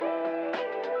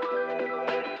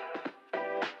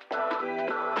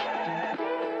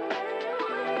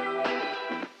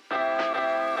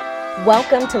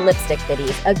Welcome to Lipstick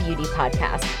Biddies, a beauty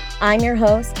podcast. I'm your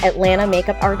host, Atlanta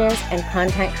makeup artist and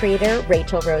content creator,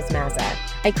 Rachel Rose Mazza.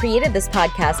 I created this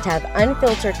podcast to have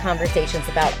unfiltered conversations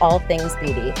about all things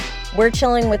beauty. We're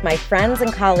chilling with my friends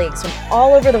and colleagues from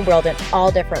all over the world in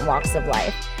all different walks of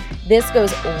life. This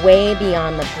goes way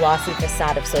beyond the glossy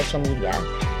facade of social media.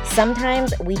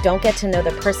 Sometimes we don't get to know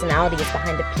the personalities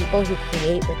behind the people who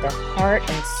create with their heart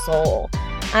and soul.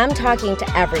 I'm talking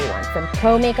to everyone from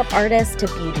pro makeup artists to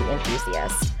beauty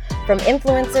enthusiasts, from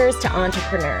influencers to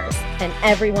entrepreneurs, and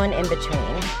everyone in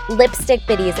between. Lipstick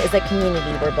Biddies is a community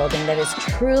we're building that is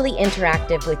truly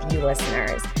interactive with you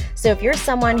listeners. So if you're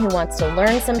someone who wants to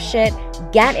learn some shit,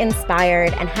 get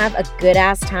inspired, and have a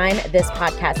good-ass time, this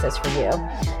podcast is for you.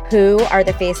 Who are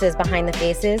the faces behind the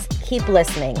faces? Keep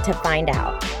listening to find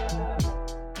out.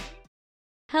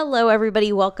 Hello,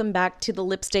 everybody. Welcome back to the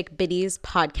Lipstick Biddies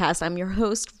podcast. I'm your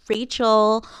host,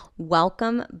 Rachel.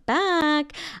 Welcome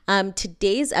back.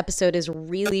 Today's episode is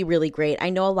really, really great. I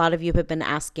know a lot of you have been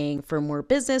asking for more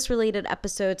business-related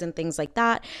episodes and things like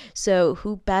that. So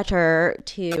who better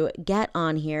to get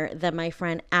on here than my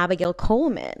friend Abigale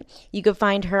Coleman? You can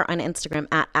find her on Instagram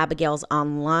at Abigale's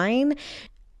Online.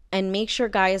 And make sure,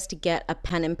 guys, to get a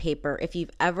pen and paper. If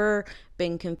you've ever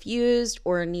been confused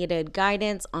or needed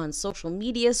guidance on social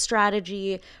media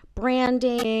strategy,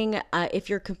 branding, if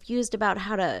you're confused about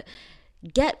how to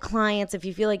get clients, if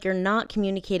you feel like you're not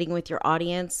communicating with your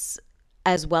audience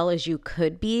as well as you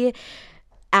could be,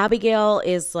 Abigale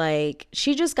is like,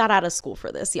 she just got out of school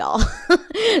for this, y'all.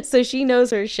 So she knows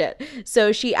her shit.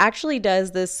 So she actually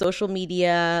does this social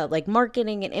media, like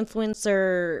marketing and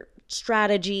influencer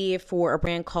strategy for a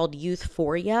brand called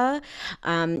Youthforia,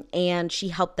 and she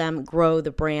helped them grow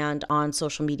the brand on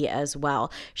social media as well.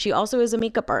 She also is a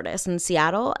makeup artist in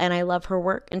Seattle, and I love her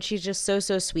work, and she's just so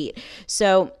sweet.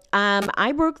 So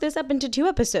I broke this up into 2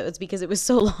 episodes because it was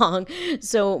so long.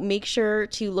 So make sure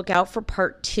to look out for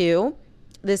part 2.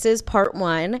 This is part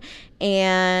 1,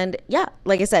 and yeah,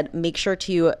 like I said, make sure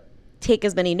to take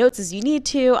as many notes as you need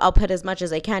to. I'll put as much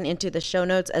as I can into the show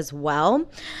notes as well.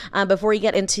 Before we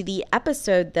get into the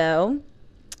episode, though,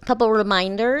 a couple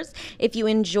reminders. If you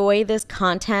enjoy this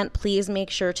content, please make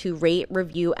sure to rate,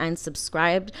 review, and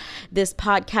subscribe. This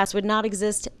podcast would not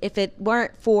exist if it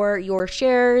weren't for your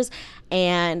shares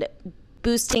and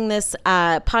boosting this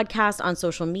podcast on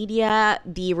social media.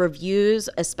 The reviews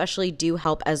especially do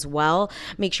help as well.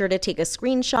 Make sure to take a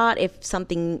screenshot if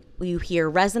something you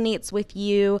hear resonates with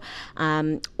you,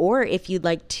 or if you'd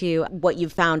like to, what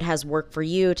you've found has worked for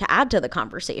you to add to the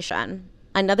conversation.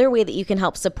 Another way that you can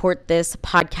help support this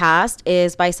podcast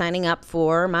is by signing up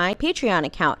for my Patreon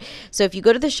account. So if you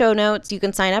go to the show notes, you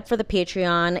can sign up for the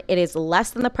Patreon. It is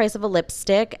less than the price of a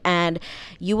lipstick, and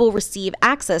you will receive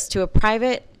access to a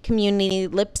private community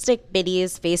Lipstick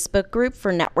Biddies Facebook group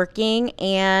for networking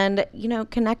and,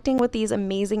 connecting with these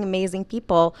amazing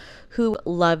people who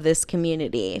love this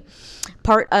community.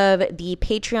 Part of the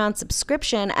Patreon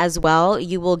subscription as well,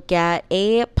 you will get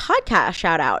a podcast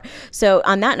shout out. So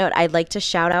on that note, I'd like to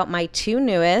shout out my 2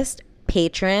 newest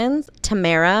patrons,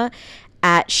 Tamara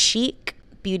at Chic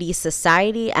Beauty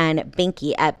Society and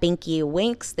Binky at Binky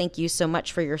Winks. Thank you so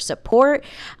much for your support.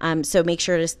 So make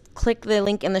sure to click the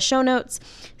link in the show notes,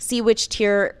 see which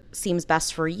tier seems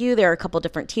best for you. There are a couple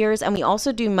different tiers, and we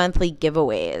also do monthly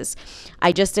giveaways.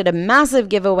 I just did a massive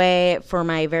giveaway for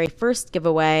my very first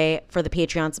giveaway for the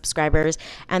Patreon subscribers,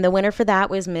 and the winner for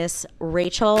that was Miss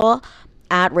Rachel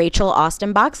at Rachel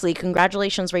Austin Boxley.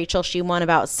 Congratulations, Rachel. She won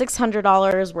about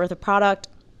 $600 worth of product.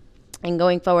 And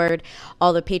going forward,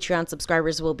 all the Patreon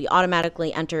subscribers will be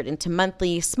automatically entered into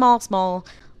monthly, small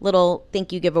little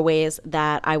thank you giveaways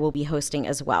that I will be hosting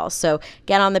as well. So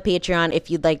get on the Patreon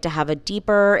if you'd like to have a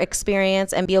deeper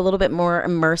experience and be a little bit more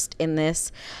immersed in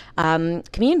this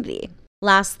community.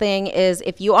 Last thing is,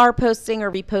 if you are posting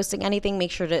or reposting anything,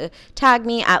 make sure to tag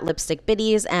me at Lipstick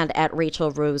Biddies and at Rachel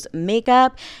Rose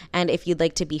Makeup. And if you'd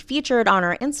like to be featured on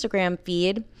our Instagram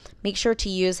feed, make sure to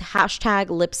use hashtag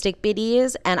Lipstick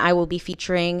Biddies, and I will be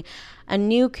featuring a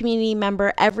new community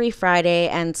member every Friday,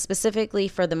 and specifically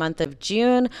for the month of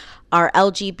June, our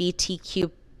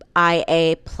LGBTQIA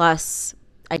plus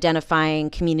identifying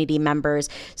community members.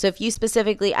 So if you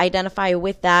specifically identify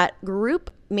with that group,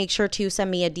 make sure to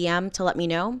send me a DM to let me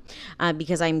know,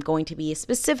 because I'm going to be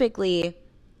specifically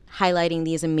highlighting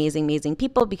these amazing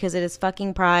people because it is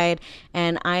fucking Pride,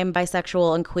 and I'm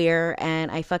bisexual and queer,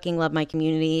 and I fucking love my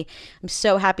community. I'm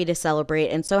so happy to celebrate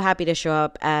and so happy to show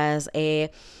up as a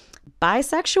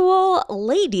bisexual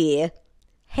lady.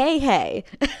 Hey.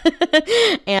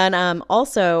 And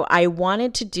also I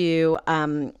wanted to do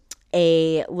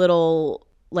a little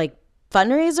like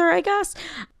fundraiser, I guess.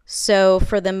 So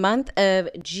for the month of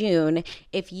June,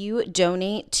 if you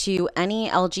donate to any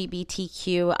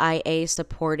LGBTQIA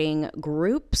supporting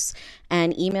groups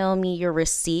and email me your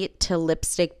receipt to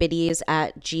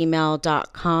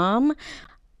lipstickbiddies@gmail.com,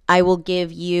 I will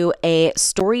give you a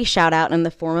story shout out in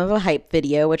the form of a hype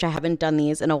video, which I haven't done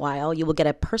these in a while. You will get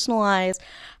a personalized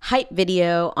hype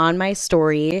video on my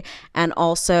story. And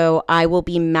also, I will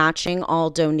be matching all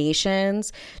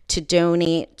donations to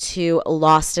donate to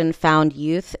Lost and Found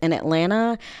Youth in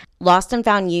Atlanta. Lost and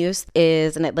Found Youth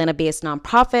is an Atlanta-based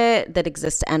nonprofit that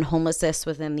exists to end homelessness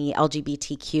within the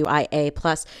LGBTQIA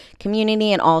plus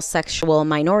community and all sexual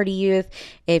minority youth.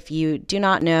 If you do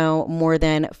not know, more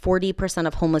than 40%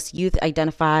 of homeless youth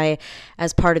identify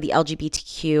as part of the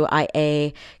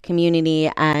LGBTQIA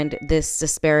community, and this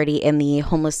disparity in the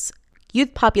homeless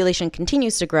youth population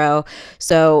continues to grow.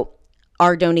 So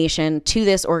our donation to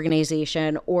this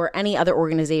organization or any other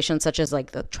organization such as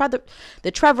like the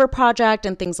Trevor Project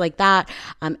and things like that,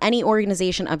 any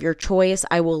organization of your choice,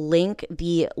 I will link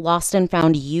the Lost and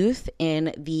Found Youth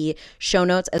in the show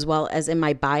notes as well as in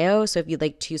my bio. So if you'd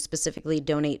like to specifically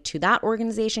donate to that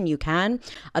organization, you can.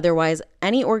 Otherwise,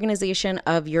 any organization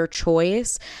of your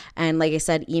choice. And like I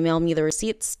said, email me the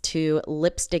receipts to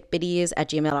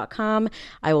lipstickbiddies@gmail.com.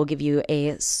 I will give you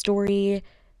a story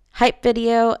hype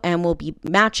video and we'll be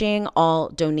matching all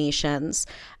donations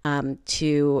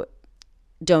to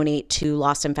donate to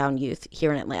Lost and Found Youth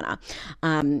here in Atlanta.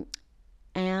 And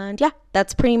yeah,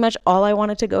 that's pretty much all I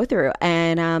wanted to go through.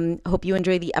 And hope you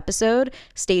enjoy the episode.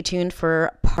 Stay tuned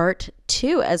for part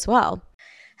 2 as well.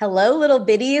 Hello, little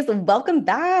biddies. Welcome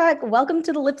back. Welcome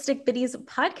to the Lipstick Biddies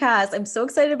podcast. I'm so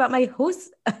excited about my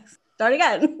host. Start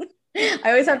again. I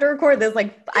always have to record this.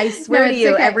 Like, I swear to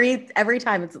you, okay. every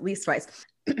time it's at least twice.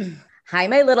 Hi,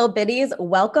 my little biddies.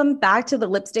 Welcome back to the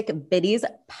Lipstick Biddies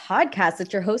podcast.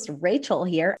 It's your host, Rachel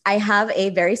here. I have a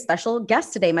very special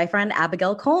guest today, my friend,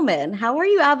 Abigale Coleman. How are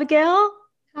you, Abigale?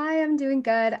 Hi, I'm doing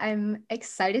good. I'm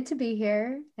excited to be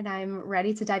here and I'm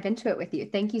ready to dive into it with you.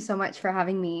 Thank you so much for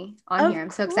having me on here. I'm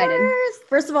so excited.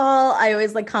 First of all, I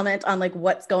always comment on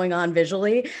what's going on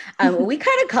visually. We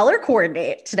kind of color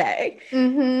coordinate today.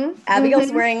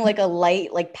 Abigale's wearing a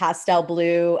light pastel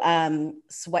blue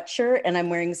sweatshirt, and I'm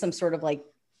wearing some sort of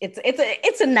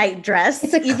it's a night dress.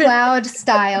 It's a cloud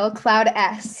style,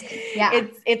 cloud-esque. Yeah,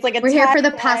 it's like we're here for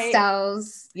the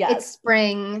pastels. Yeah, it's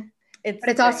spring. But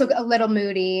it's also a little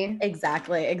moody.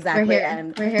 Exactly.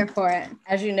 We're here for it.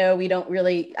 As you know, I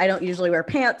don't usually wear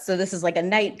pants. So this is like a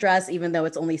night dress, even though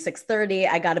it's only 6:30.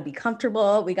 I got to be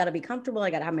comfortable. We got to be comfortable. I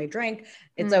got to have my drink.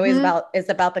 It's always about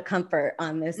the comfort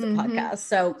on this podcast.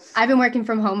 So I've been working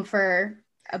from home for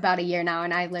about a year now,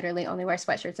 and I literally only wear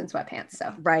sweatshirts and sweatpants.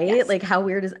 So right. Yes. How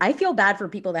weird I feel bad for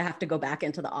people that have to go back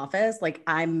into the office.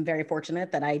 I'm very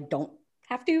fortunate that I don't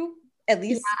have to. At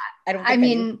least I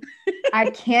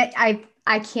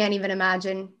can't even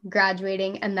imagine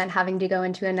graduating and then having to go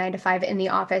into a 9-to-5 in the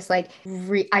office. I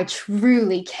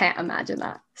truly can't imagine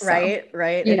that. So, right.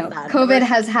 COVID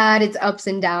has had its ups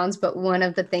and downs, but one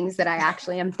of the things that I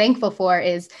actually am thankful for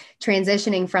is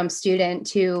transitioning from student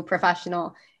to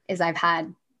professional is I've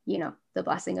had, the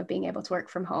blessing of being able to work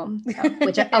from home,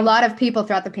 which a lot of people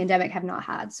throughout the pandemic have not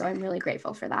had. So I'm really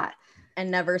grateful for that. And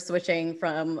never switching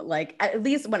from at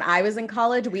least when I was in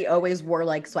college, we always wore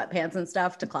sweatpants and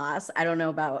stuff to class. I don't know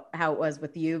about how it was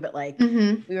with you, but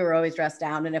we were always dressed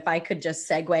down. And if I could just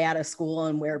segue out of school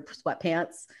and wear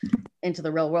sweatpants into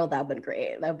the real world, that would have been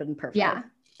great. That would have been perfect. Yeah.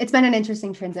 It's been an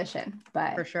interesting transition,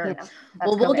 but for sure.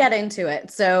 Well, we'll get into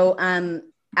it. So,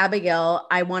 Abigale,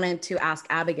 I wanted to ask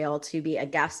Abigale to be a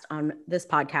guest on this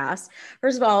podcast.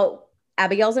 First of all,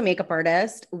 Abigale's a makeup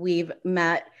artist. We've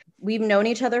known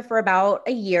each other for about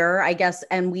a year, I guess,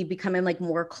 and we've become in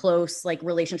more close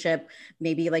relationship,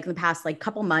 maybe in the past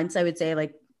couple months, I would say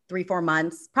 3-4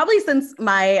 months, probably since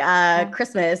my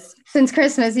Christmas. Since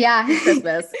Christmas, yeah.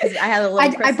 Christmas. I had a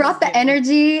little I brought the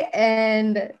energy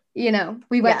and,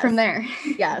 we went from there.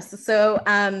 Yes. So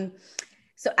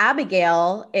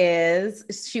Abigale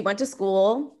she went to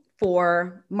school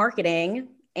for marketing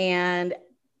and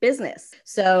business.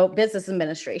 So business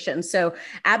administration. So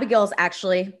Abigale's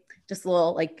actually just a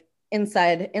little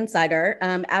insider.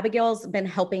 Abigale's been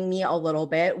helping me a little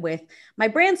bit with my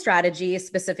brand strategy,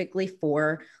 specifically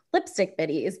for Lipstick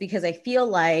Biddies, because I feel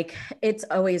like it's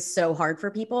always so hard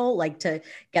for people to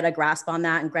get a grasp on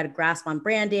that and get a grasp on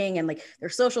branding and their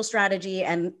social strategy.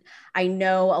 And I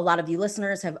know a lot of you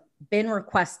listeners have been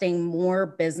requesting more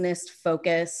business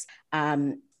focused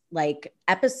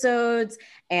episodes.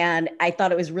 And I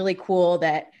thought it was really cool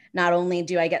that not only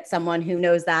do I get someone who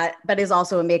knows that, but is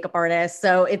also a makeup artist.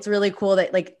 So it's really cool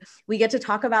that like we get to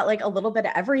talk about like a little bit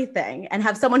of everything and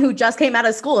have someone who just came out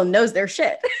of school and knows their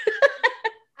shit.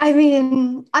 I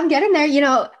mean, I'm getting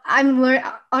there.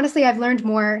 Honestly, I've learned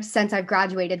more since I've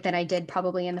graduated than I did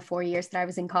probably in the 4 years that I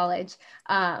was in college.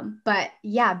 But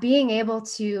yeah, being able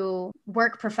to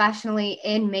work professionally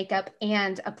in makeup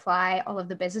and apply all of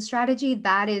the business strategy,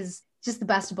 that is just the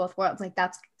best of both worlds. Like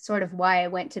that's sort of why I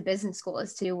went to business school,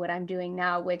 is to do what I'm doing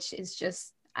now, which is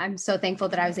just, I'm so thankful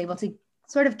that I was able to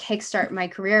sort of kickstart my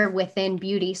career within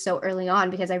beauty so early on,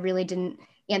 because I really didn't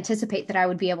anticipate that I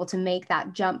would be able to make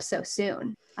that jump so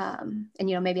soon. And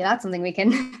maybe that's something we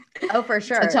can oh, for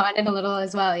sure. touch on in a little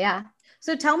as well. Yeah.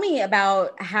 So tell me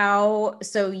about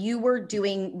so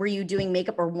were you doing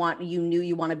makeup, or you knew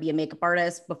you want to be a makeup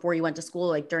artist before you went to school,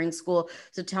 like during school?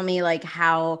 So tell me like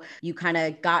how you kind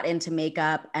of got into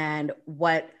makeup and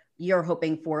what you're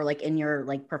hoping for like in your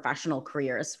like professional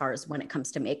career as far as when it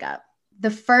comes to makeup. The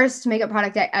first makeup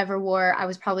product I ever wore, I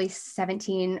was probably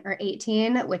 17 or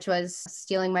 18, which was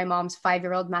stealing my mom's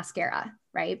 5-year-old mascara,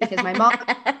 right? Because my mom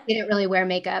didn't really wear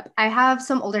makeup. I have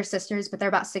some older sisters, but they're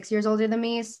about 6 years older than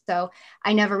me. So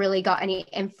I never really got any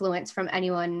influence from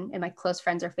anyone in my close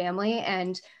friends or family.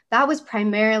 And that was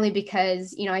primarily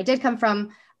because, I did come from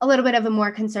a little bit of a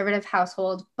more conservative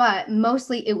household, but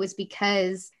mostly it was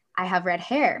because I have red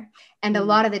hair. And a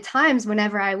lot of the times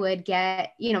whenever I would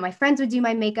get, my friends would do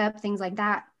my makeup, things like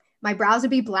that, my brows would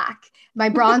be black. My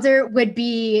bronzer would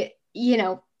be,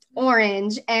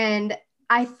 orange. And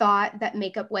I thought that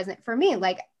makeup wasn't for me.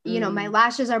 Like, my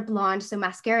lashes are blonde, so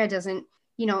mascara doesn't,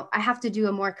 I have to do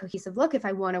a more cohesive look if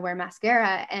I want to wear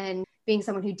mascara. And being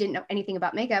someone who didn't know anything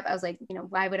about makeup, I was like,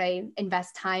 why would I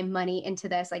invest time, money into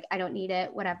this? Like, I don't need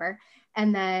it, whatever.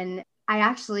 And then I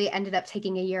actually ended up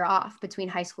taking a year off between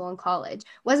high school and college.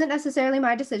 Wasn't necessarily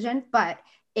my decision, but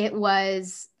it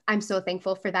was, I'm so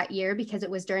thankful for that year, because it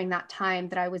was during that time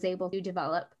that I was able to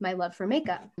develop my love for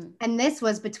makeup. And this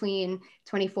was between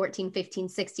 2014, 15,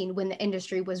 16, when the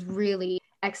industry was really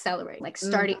accelerating, like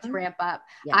starting to ramp up.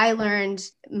 Yeah. I learned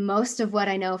most of what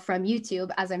I know from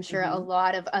YouTube, as I'm sure a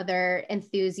lot of other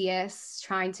enthusiasts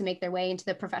trying to make their way into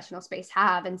the professional space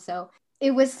have. And so it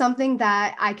was something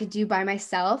that I could do by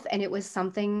myself. And it was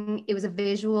a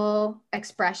visual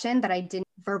expression that I didn't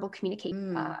verbal communicate.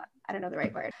 I don't know the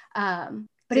right word.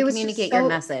 But it was communicate your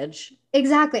message.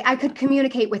 Exactly. I could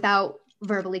communicate without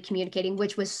verbally communicating,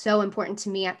 which was so important to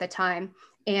me at the time.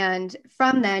 And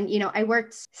from then, I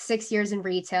worked 6 years in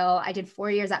retail. I did 4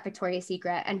 years at Victoria's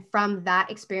Secret. And from that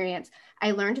experience,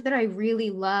 I learned that I really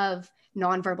love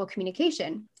nonverbal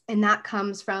communication. And that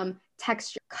comes from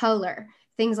texture, color,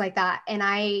 things like that. And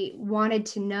I wanted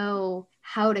to know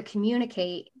how to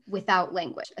communicate without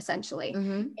language, essentially.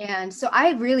 And so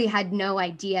I really had no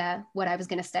idea what I was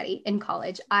going to study in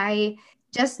college. I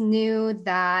just knew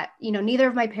that, neither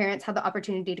of my parents had the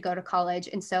opportunity to go to college.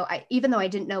 And so even though I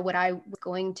didn't know what I was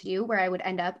going to do, where I would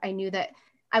end up, I knew that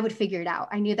I would figure it out.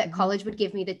 I knew that college would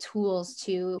give me the tools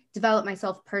to develop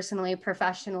myself personally,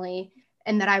 professionally,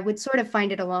 and that I would sort of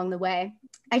find it along the way.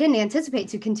 I didn't anticipate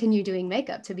to continue doing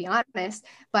makeup, to be honest,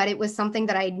 but it was something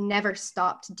that I never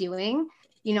stopped doing.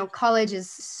 College is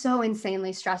so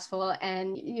insanely stressful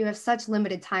and you have such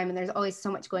limited time and there's always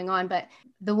so much going on. But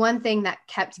the one thing that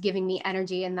kept giving me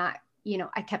energy and that,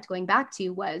 I kept going back to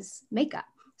was makeup.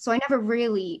 So I never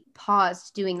really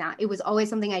paused doing that. It was always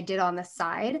something I did on the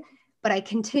side, but I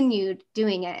continued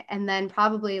doing it. And then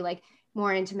probably like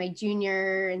more into my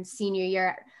junior and senior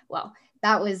year, well,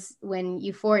 that was when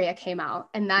Euphoria came out.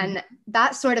 And then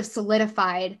that sort of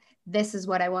solidified, this is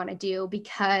what I want to do,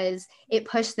 because it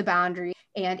pushed the boundary.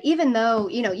 And even though,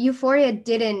 Euphoria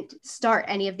didn't start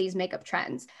any of these makeup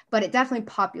trends, but it definitely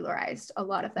popularized a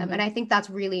lot of them. And I think that's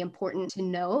really important to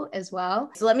know as well.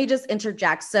 So let me just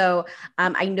interject. So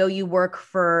I know you work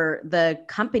for the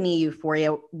company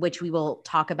Euphoria, which we will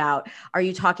talk about. Are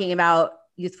you talking about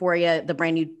Euphoria, the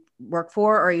brand you work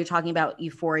for, or are you talking about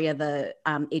Euphoria, the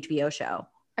HBO show?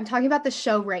 I'm talking about the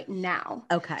show right now.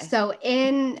 Okay. So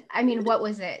what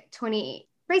was it?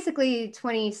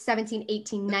 2017,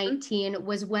 18, 19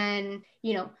 was when,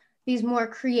 these more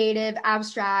creative,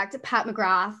 abstract, Pat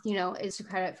McGrath, is to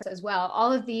credit for as well.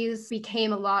 All of these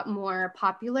became a lot more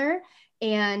popular.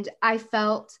 And I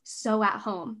felt so at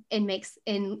home in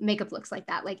makeup looks like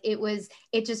that. Like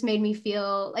it just made me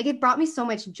feel like it brought me so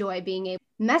much joy being able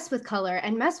to mess with color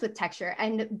and mess with texture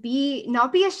and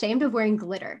not be ashamed of wearing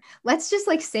glitter. Let's just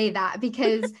say that,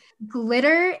 because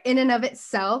glitter in and of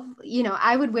itself,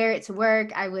 I would wear it to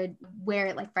work. I would wear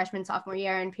it like freshman, sophomore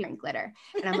year and wearing glitter.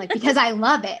 And I'm like, because I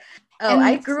love it. Oh,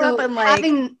 I grew up in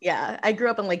I grew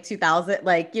up in like 2000,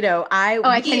 like,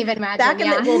 I can't even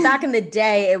imagine. Back in the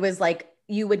day, it was like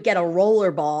you would get a roller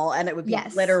ball and it would be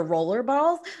glitter roller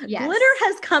balls. Yes. Glitter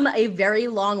has come a very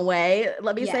long way,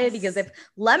 let me say, because if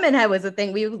Lemonhead was a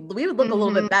thing, we would look a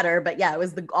little bit better. But yeah, it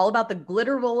was all about the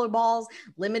glitter roller balls.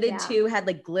 Limited to had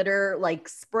like glitter like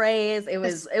sprays. It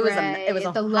was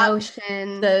the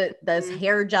lotion, the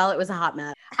hair gel. It was a hot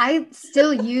mess. I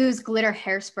still use glitter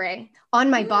hairspray on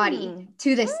my body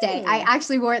to this day. I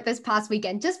actually wore it this past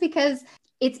weekend just because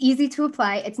it's easy to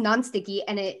apply, it's non-sticky,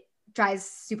 and it dries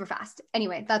super fast.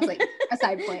 Anyway, that's like a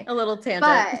side point. A little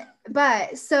tangent.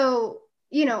 But so,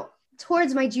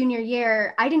 towards my junior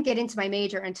year, I didn't get into my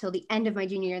major until the end of my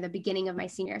junior year, the beginning of my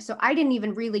senior. So I didn't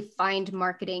even really find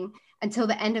marketing until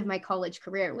the end of my college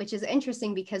career, which is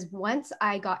interesting because once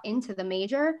I got into the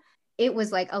major, it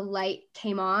was like a light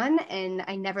came on and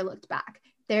I never looked back.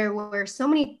 There were so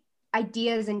many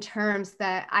ideas and terms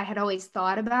that I had always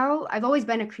thought about. I've always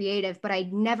been a creative, but I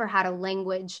never had a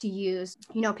language to use.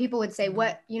 People would say,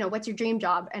 what's your dream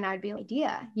job? And I'd be like,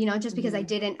 idea, just because I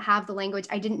didn't have the language.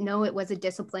 I didn't know it was a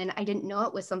discipline. I didn't know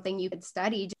it was something you could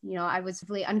study. I was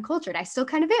really uncultured. I still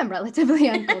kind of am relatively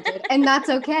uncultured, and that's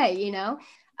okay,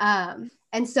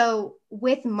 And so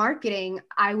with marketing,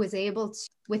 I was able to,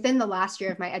 within the last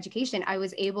year of my education, I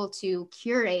was able to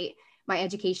curate my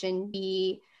education.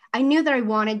 I knew that I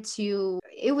wanted to,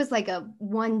 it was like a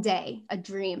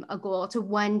dream, a goal to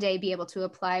one day be able to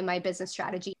apply my business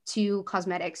strategy to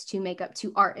cosmetics, to makeup,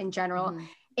 to art in general.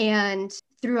 And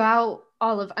throughout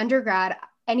all of undergrad,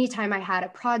 anytime I had a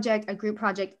project, a group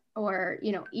project, or,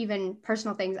 even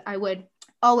personal things, I would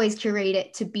always curate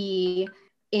it to be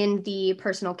in the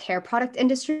personal care product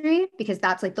industry, because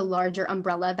that's like the larger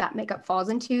umbrella that makeup falls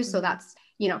into. So that's,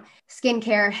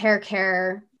 skincare, hair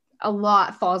care, a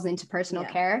lot falls into personal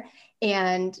care.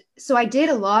 And so I did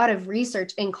a lot of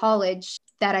research in college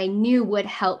that I knew would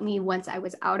help me once I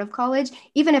was out of college,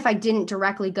 even if I didn't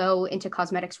directly go into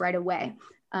cosmetics right away.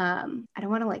 I don't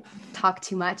want to talk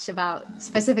too much about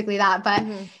specifically that, but,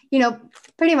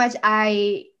 pretty much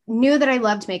I knew that I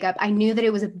loved makeup. I knew that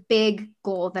it was a big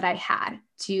goal that I had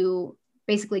to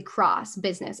basically cross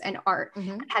business and art.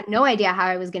 I had no idea how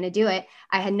I was going to do it.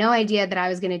 I had no idea that I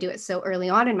was going to do it so early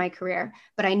on in my career,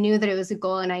 but I knew that it was a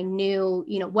goal, and I knew,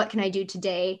 what can I do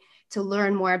today to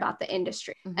learn more about the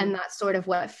industry? And that's sort of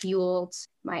what fueled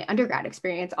my undergrad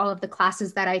experience, all of the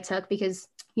classes that I took, because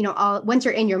once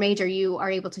you're in your major, you are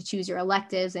able to choose your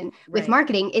electives. And with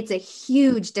marketing, it's a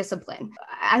huge discipline.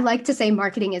 I like to say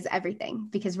marketing is everything,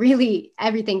 because really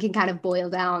everything can kind of boil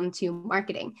down to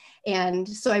marketing. And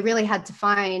so I really had to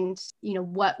find,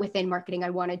 what within marketing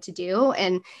I wanted to do.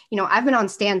 And, I've been on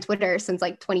Stan Twitter since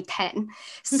 2010.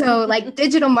 So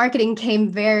digital marketing came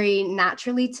very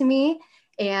naturally to me.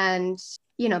 And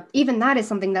even that is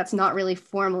something that's not really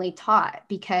formally taught,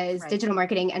 because digital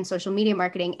marketing and social media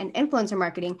marketing and influencer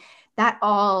marketing, they're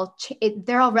all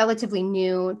relatively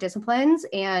new disciplines,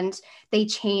 and they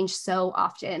change so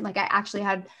often. I actually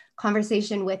had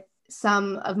conversation with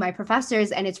some of my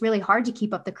professors, and it's really hard to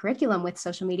keep up the curriculum with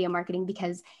social media marketing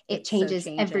because it changes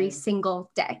every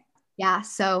single day. Yeah.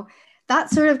 So that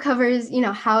sort of covers,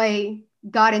 how I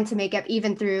got into makeup,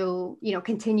 even through,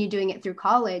 continued doing it through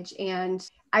college. And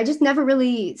I just never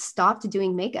really stopped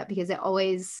doing makeup because it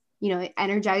always, it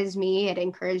energized me, it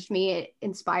encouraged me, it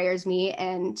inspires me.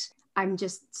 And I'm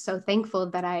just so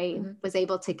thankful that I was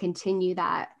able to continue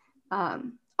that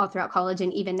all throughout college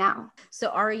and even now.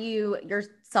 So you're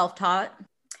self-taught?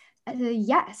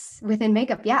 Yes, within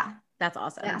makeup. Yeah. That's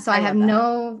awesome. Yeah. So I have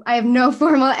no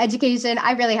formal education.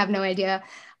 I really have no idea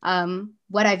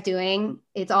what I'm doing.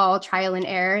 It's all trial and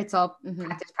error. It's all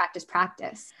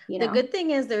practice. The good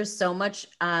thing is there's so much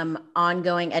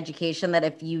ongoing education that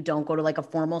if you don't go to a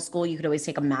formal school, you could always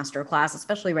take a master class,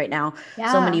 especially right now.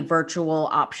 So many virtual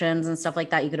options and stuff like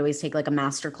that. You could always take a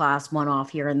master class, one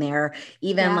off here and there.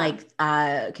 Even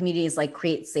communities like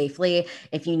Create Safely,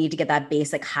 if you need to get that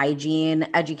basic hygiene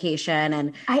education.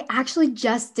 And I actually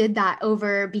just did that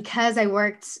because I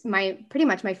worked pretty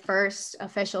much my first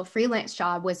official freelance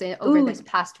job was over this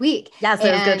past week. Yeah, so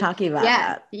I was going to talk to you about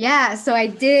that. Yeah, so I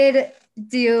did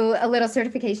do a little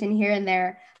certification here and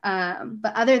there.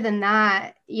 But other than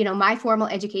that, my formal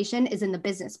education is in the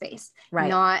business space,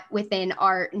 not within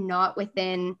art, not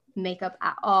within makeup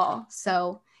at all.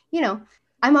 So,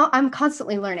 I'm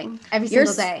constantly learning every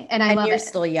single day, and I love it. You're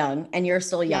still young.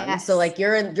 Yes. So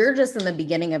you're just in the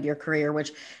beginning of your career,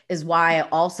 which is why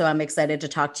also I'm excited to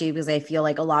talk to you, because I feel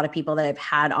like a lot of people that I've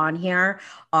had on here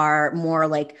are more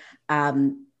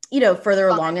further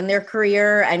along in their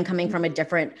career and coming from a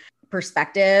different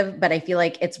perspective, but I feel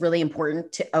like it's really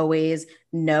important to always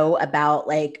know about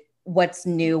like what's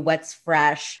new, what's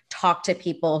fresh, talk to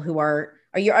people who are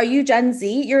you Gen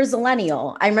Z? You're a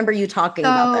Zillennial. I remember you talking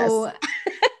about this.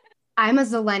 I'm a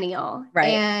Zillennial. Right.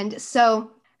 And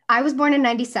so I was born in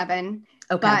 97,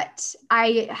 but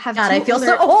I have God, I feel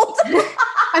so old.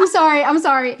 I'm sorry.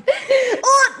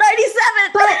 Oh,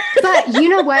 97. But you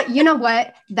know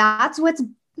what? That's what's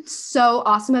so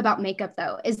awesome about makeup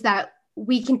though, is that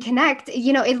we can connect.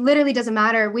 It literally doesn't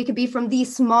matter. We could be from the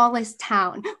smallest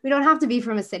town. We don't have to be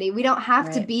from a city. We don't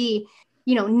have to be,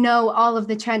 know all of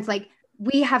the trends. Like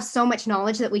we have so much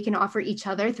knowledge that we can offer each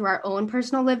other through our own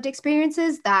personal lived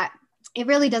experiences that it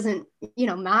really doesn't,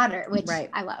 matter, which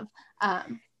I love.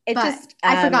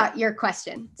 I forgot your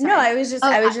question. Sorry. No, I was just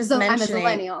mentioning.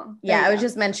 I'm a Zillennial. Yeah, I was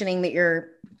just mentioning that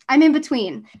I'm in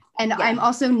between, and I'm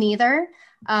also neither.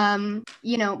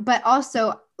 But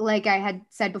also, like I had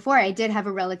said before, I did have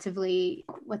a relatively,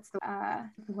 what's the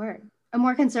word? A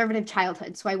more conservative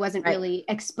childhood. So I wasn't really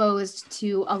exposed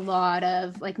to a lot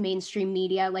of like mainstream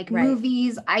media, like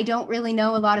movies. I don't really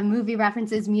know a lot of movie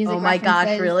references, music references. Oh my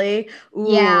gosh, really? Ooh.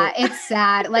 Yeah, it's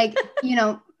sad. Like,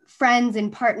 friends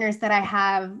and partners that I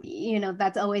have,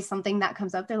 that's always something that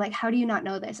comes up. They're like, how do you not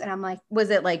know this? And I'm like,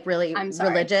 was it like really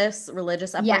religious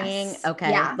upbringing? Yes. Okay.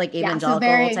 Yeah. Like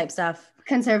evangelical type stuff.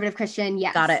 Conservative Christian.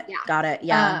 Yes. Got it.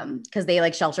 Yeah. Cause they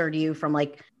like sheltered you from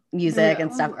like music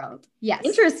and stuff. World. Yes.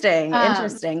 Interesting.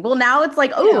 Well, now it's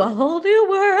like, a whole new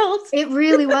world. It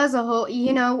really was a whole,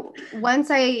 once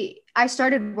I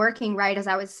started working right as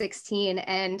I was 16.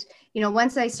 And,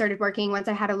 once I started working, once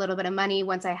I had a little bit of money,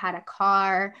 once I had a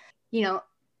car,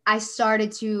 I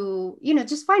started to,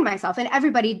 just find myself, and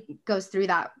everybody goes through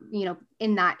that,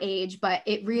 in that age, but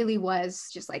it really was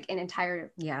just like an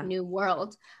entire new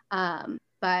world.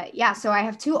 But yeah, so I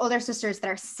have two older sisters that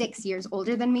are 6 years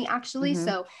older than me, actually. Mm-hmm.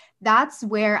 So that's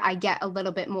where I get a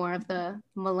little bit more of the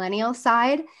millennial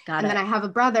side. And then I have a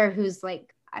brother who's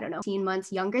like, 18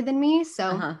 months younger than me.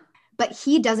 So, but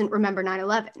he doesn't remember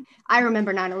 9/11. I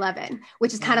remember 9/11,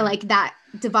 which is kind of like that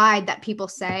divide that people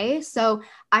say. So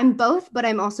I'm both, but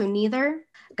I'm also neither.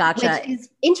 Gotcha. Which is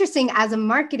interesting as a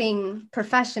marketing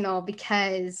professional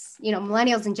because,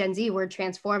 millennials and Gen Z were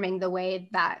transforming the way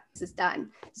that this is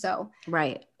done. So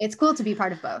it's cool to be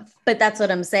part of both. But that's what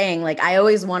I'm saying. Like, I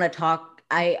always want to talk.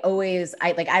 I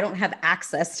don't have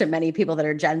access to many people that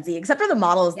are Gen Z, except for the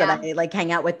models that I like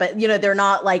hang out with, but they're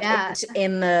not like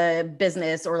in the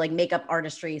business or like makeup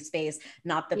artistry space,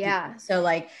 not the people. So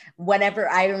like whenever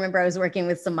I remember I was working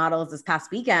with some models this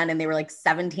past weekend and they were like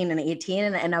 17 and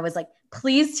 18 and I was like,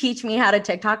 please teach me how to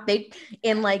TikTok. They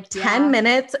in like 10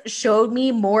 minutes showed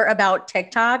me more about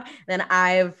TikTok than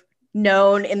I've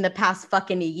known in the past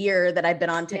fucking year that I've been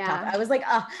on TikTok. I was like,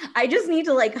 I just need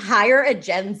to like hire a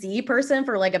Gen Z person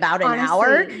for like about an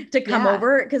hour to come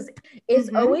over. Cause it's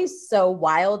always so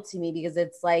wild to me because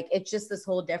it's like, it's just this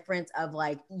whole difference of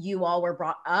like, you all were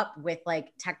brought up with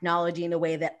like technology in a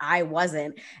way that I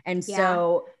wasn't. And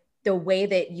so the way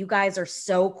that you guys are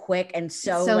so quick and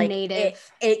so like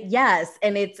native. Yes.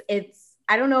 And it's,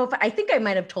 I don't know I think I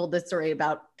might've told this story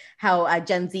about how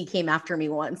Gen Z came after me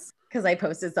once. Because I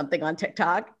posted something on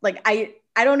TikTok. Like, I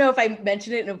don't know if I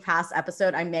mentioned it in a past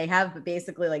episode. I may have, but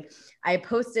basically like I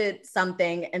posted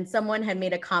something and someone had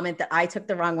made a comment that I took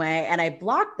the wrong way and I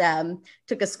blocked them,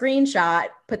 took a screenshot,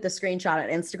 put the screenshot on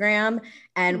Instagram.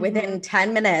 And within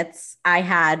 10 minutes, I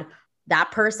had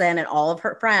that person and all of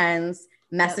her friends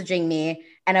messaging me.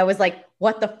 And I was like,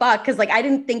 what the fuck? Cause like, I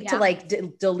didn't think to like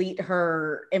delete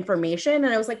her information.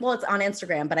 And I was like, well, it's on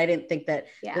Instagram, but I didn't think that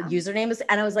the username is,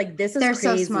 and I was like, this is They're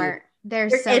crazy. So smart.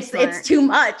 They're so smart. It's too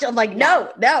much. I'm like,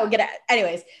 no, get out.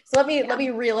 Anyways. So let me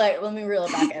reel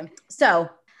it back in. So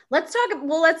let's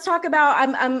talk about,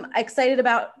 I'm excited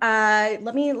about,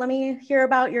 let me hear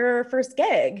about your first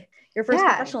gig. Your first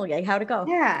professional gig. How'd it go?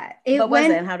 Yeah.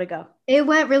 How'd it go? It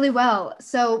went really well.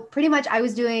 So pretty much I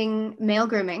was doing male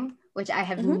grooming, which I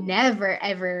have never,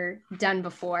 ever done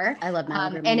before. I love male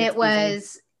grooming. And it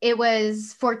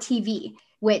was for TV,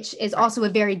 which is also a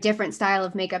very different style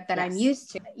of makeup that I'm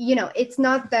used to. It's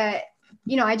not that,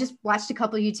 I just watched a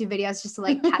couple YouTube videos just to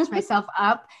like catch myself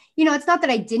up. It's not that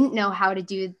I didn't know how to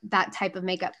do that type of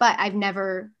makeup, but I've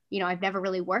never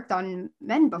really worked on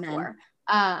men before.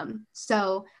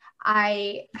 So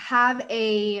I have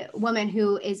a woman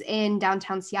who is in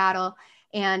downtown Seattle,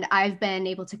 and I've been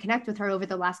able to connect with her over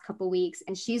the last couple of weeks.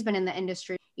 And she's been in the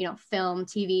industry, film,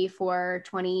 TV for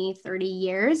 20, 30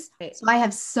 years. So I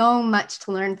have so much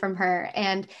to learn from her.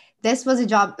 And this was a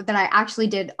job that I actually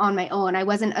did on my own. I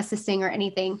wasn't assisting or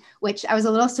anything, which I was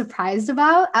a little surprised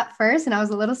about at first. And I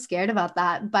was a little scared about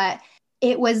that. But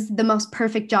it was the most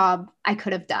perfect job I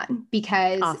could have done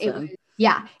because Awesome.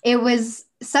 it was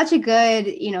such a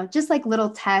good, just like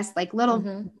little test, like little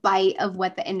Mm-hmm. bite of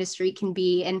what the industry can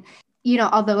be. And,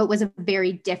 although it was a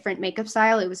very different makeup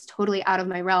style, it was totally out of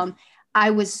my realm.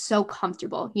 I was so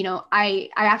comfortable. I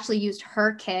actually used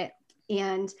her kit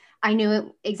and I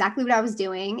knew exactly what I was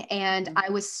doing. And I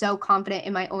was so confident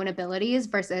in my own abilities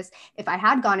versus if I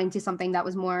had gone into something that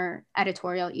was more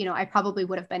editorial, I probably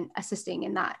would have been assisting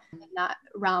in that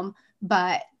realm.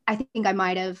 But I think I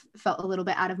might have felt a little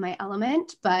bit out of my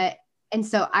element. And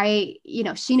so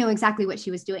she knew exactly what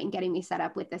she was doing, getting me set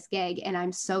up with this gig. And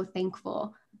I'm so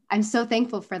thankful. I'm so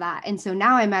thankful for that. And so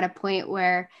now I'm at a point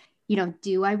where,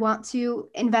 do I want to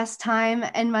invest time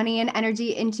and money and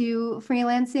energy into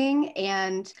freelancing?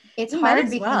 And it's hard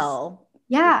because,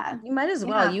 yeah, You might as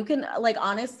well. You can like,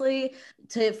 honestly,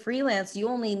 to freelance, you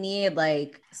only need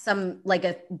like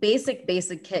a basic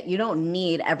kit. You don't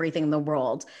need everything in the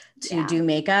world to do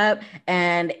makeup.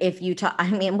 And if you talk, I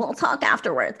mean, we'll talk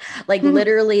afterwards, like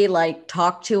literally like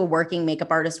talk to a working makeup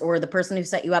artist or the person who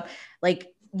set you up. Like,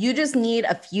 you just need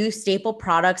a few staple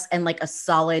products and like a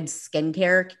solid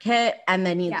skincare kit, and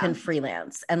then you can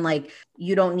freelance. And like,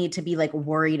 you don't need to be like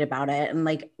worried about it. And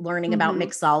like learning about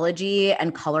mixology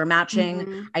and color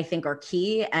matching, I think are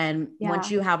key. And once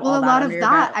you have all that, a lot of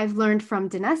that I've learned from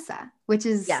Danessa, which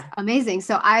is amazing.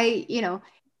 So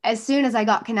as soon as I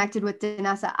got connected with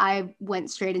Danessa, I went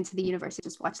straight into the university,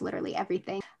 just watched literally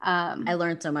everything. I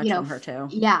learned so much from her too.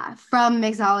 Yeah. From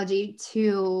mixology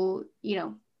to,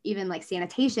 even like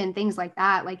sanitation, things like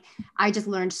that. Like I just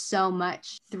learned so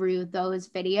much through those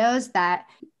videos that,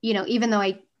 even though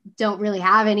I don't really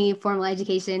have any formal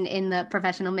education in the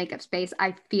professional makeup space,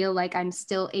 I feel like I'm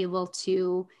still able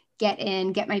to get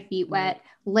my feet wet,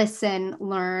 listen,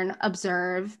 learn,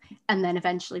 observe, and then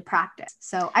eventually practice.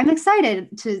 So I'm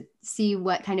excited to see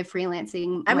what kind of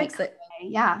freelancing. I'm excited.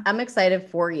 Yeah. I'm excited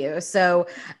for you. So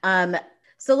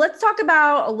let's talk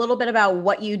about a little bit about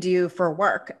what you do for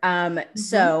work.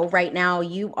 So right now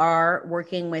you are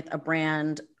working with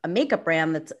a makeup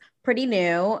brand that's pretty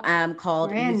new,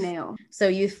 called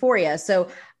Euphoria. So,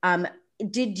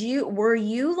 were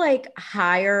you like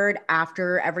hired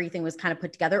after everything was kind of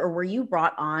put together, or were you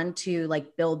brought on to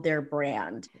like build their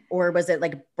brand, or was it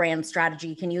like brand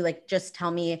strategy? Can you like just tell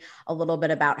me a little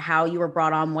bit about how you were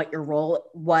brought on, what your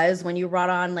role was when you were brought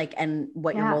on, like, and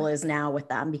what your role is now with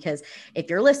them? Because if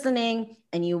you're listening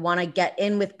and you want to get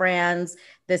in with brands,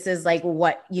 this is like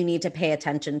what you need to pay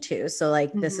attention to. So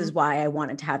like, this is why I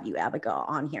wanted to have you, Abigale,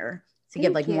 on here to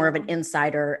give like more of an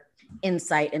insider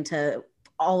insight into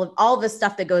all of the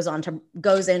stuff that goes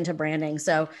into branding.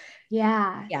 So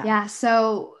yeah.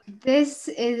 So this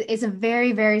is a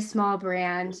very, very small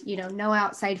brand, no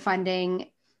outside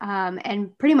funding.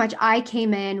 And pretty much I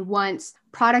came in once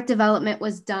product development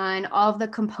was done, all of the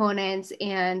components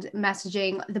and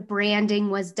messaging, the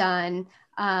branding was done.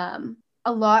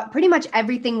 Pretty much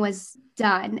everything was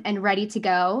done and ready to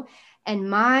go. And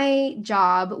my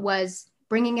job was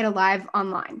bringing it alive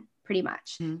online. Pretty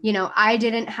much, I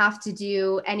didn't have to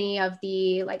do any of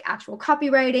the like actual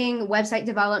copywriting, website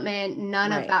development,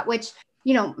 none of that, which,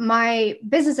 my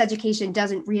business education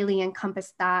doesn't really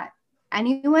encompass that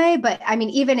anyway. But I mean,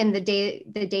 even in the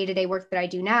day-to-day work that I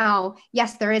do now,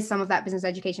 yes, there is some of that business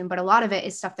education, but a lot of it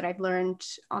is stuff that I've learned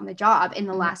on the job in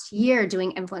the last year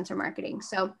doing influencer marketing.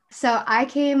 So I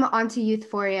came onto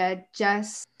Youthforia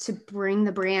just to bring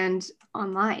the brand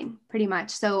online pretty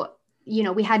much. So we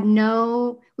really had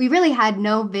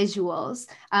no visuals.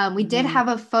 We did have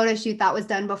a photo shoot that was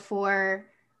done before.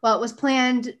 Well, it was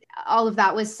planned. All of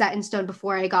that was set in stone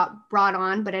before I got brought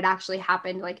on, but it actually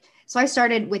happened so I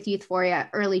started with Youthforia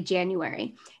early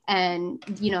January. And,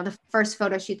 the first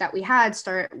photo shoot that we had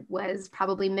was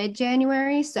probably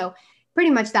mid-January. So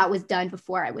pretty much that was done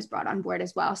before I was brought on board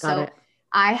as well.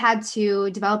 I had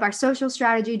to develop our social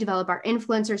strategy, develop our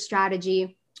influencer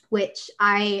strategy, which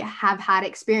I have had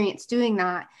experience doing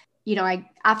that.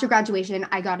 After graduation,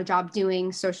 I got a job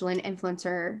doing social and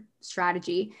influencer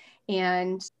strategy,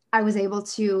 and I was able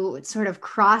to sort of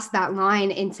cross that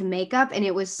line into makeup. And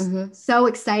it was so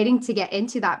exciting to get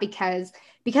into that because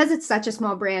it's such a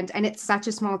small brand and it's such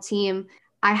a small team.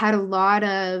 I had a lot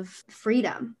of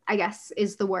freedom, I guess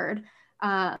is the word.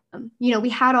 We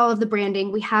had all of the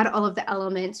branding, we had all of the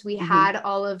elements, we had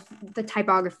all of the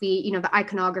typography, the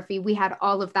iconography, we had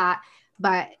all of that,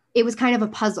 but it was kind of a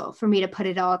puzzle for me to put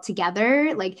it all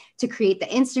together, like to create the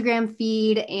Instagram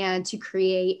feed and to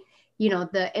create,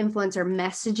 the influencer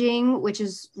messaging, which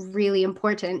is really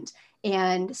important.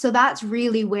 And so that's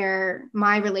really where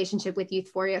my relationship with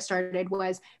Youthforia started,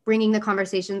 was bringing the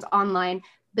conversations online,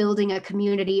 building a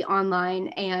community online,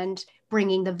 and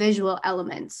bringing the visual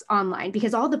elements online,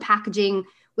 because all the packaging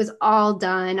was all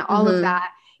done, all of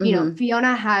that. You know,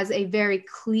 Fiona has a very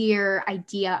clear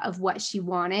idea of what she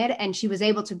wanted, and she was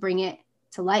able to bring it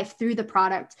to life through the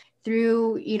product,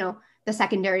 through, you know, the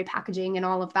secondary packaging and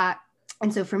all of that.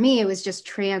 And so for me, it was just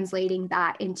translating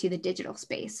that into the digital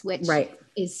space, which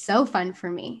is so fun for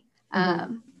me.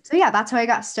 So yeah, that's how I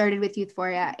got started with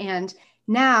Youthforia. And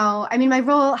now, I mean, my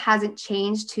role hasn't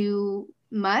changed too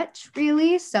much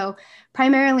really. So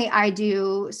primarily I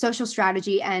do social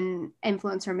strategy and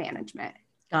influencer management.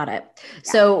 Got it.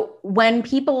 Yeah. So when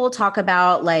people talk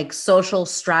about like social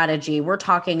strategy, we're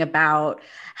talking about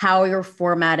how you're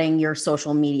formatting your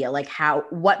social media, like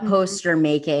what posts you're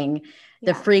making,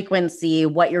 the frequency,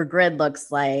 what your grid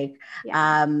looks like,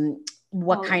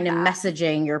 what kind of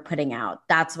messaging you're putting out.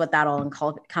 That's what that all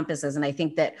encompasses. And I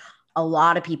think that a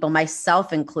lot of people,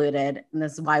 myself included, and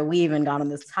this is why we even got on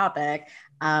this topic,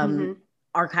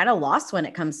 are kind of lost when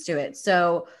it comes to it.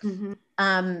 So,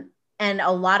 and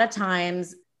a lot of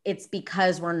times it's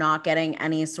because we're not getting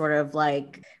any sort of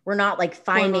like, we're not like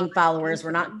finding followers,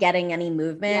 we're not getting any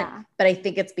movement, but I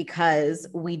think it's because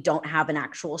we don't have an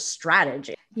actual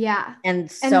strategy. Yeah.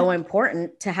 And so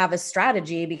important to have a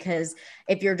strategy, because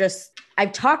if you're just,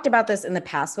 I've talked about this in the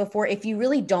past before, if you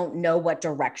really don't know what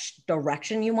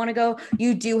direction you want to go,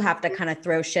 you do have to kind of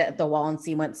throw shit at the wall and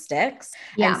see what sticks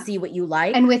and see what you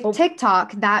like. And with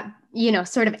TikTok, that, you know,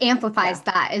 sort of amplifies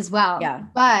that as well. Yeah.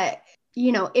 But,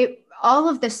 you know, all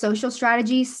of the social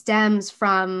strategy stems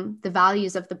from the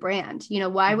values of the brand. You know,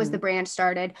 why was the brand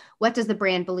started? What does the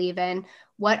brand believe in?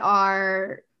 What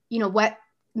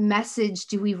message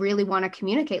do we really want to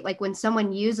communicate? Like when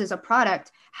someone uses a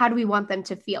product, how do we want them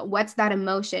to feel? What's that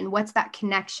emotion? What's that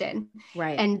connection?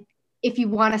 Right. And if you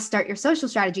want to start your social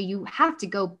strategy, you have to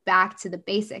go back to the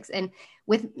basics. And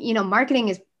with, you know, marketing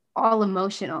is all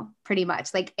emotional pretty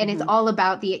much, like, and it's all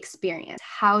about the experience.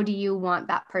 How do you want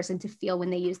that person to feel when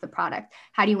they use the product?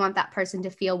 How do you want that person to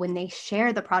feel when they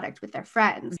share the product with their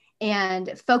friends? And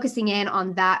focusing in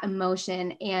on that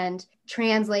emotion and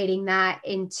translating that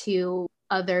into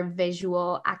other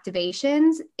visual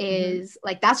activations is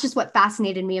like, that's just what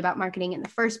fascinated me about marketing in the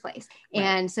first place. Right.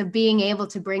 And so being able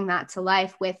to bring that to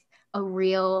life with a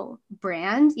real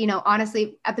brand, you know,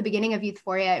 honestly, at the beginning of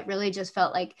Youthforia, it really just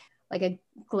felt like a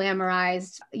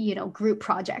glamorized, you know, group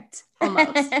project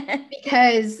almost,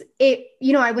 because it,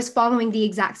 you know, I was following the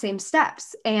exact same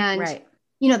steps, and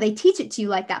you know, they teach it to you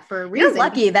like that for a reason. You're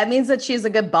lucky. That means that she's a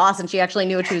good boss and she actually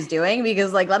knew what she was doing,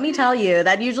 because like, let me tell you,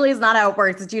 that usually is not how it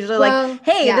works. It's usually like,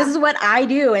 hey, this is what I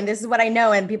do and this is what I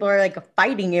know. And people are like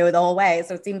fighting you the whole way.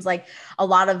 So it seems like a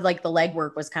lot of like the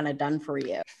legwork was kind of done for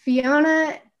you.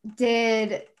 Fiona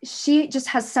she just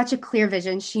has such a clear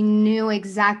vision. She knew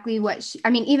exactly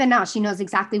even now she knows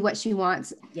exactly what she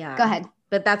wants. Yeah. Go ahead.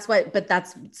 But that's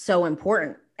so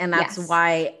important. And that's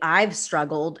why I've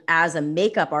struggled as a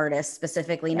makeup artist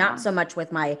specifically, not so much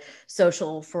with my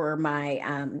social for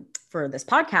my, for this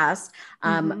podcast.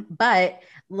 But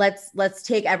let's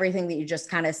take everything that you just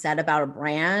kind of said about a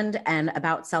brand and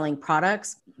about selling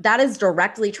products. That is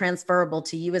directly transferable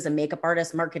to you as a makeup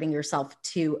artist, marketing yourself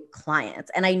to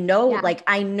clients. And I know,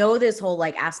 I know this whole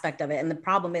like aspect of it. And the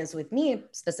problem is with me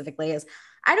specifically is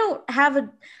I don't have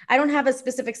a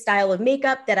specific style of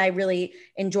makeup that I really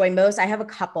enjoy most. I have a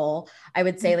couple, I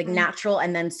would say like natural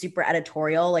and then super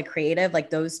editorial, like creative,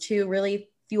 like those two really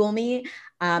fuel me.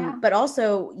 But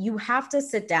also you have to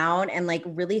sit down and like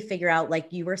really figure out,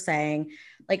 like you were saying,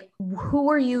 like, who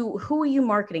are you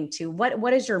marketing to?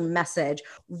 What is your message?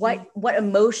 What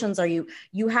emotions are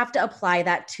you have to apply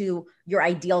that to your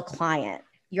ideal client.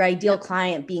 Your ideal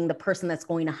client being the person that's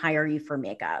going to hire you for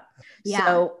makeup. Yeah.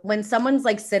 So when someone's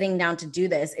like sitting down to do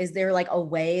this, is there like a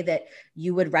way that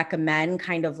you would recommend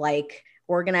kind of like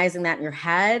organizing that in your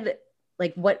head?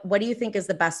 Like what do you think is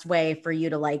the best way for you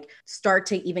to like start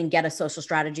to even get a social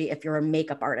strategy if you're a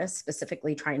makeup artist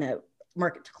specifically trying to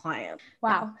market to clients?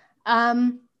 Wow.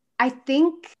 I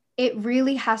think it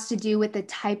really has to do with the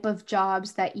type of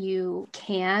jobs that you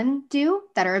can do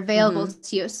that are available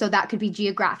to you. So that could be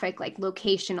geographic, like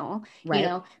locational, you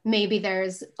know, maybe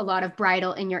there's a lot of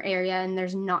bridal in your area and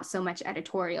there's not so much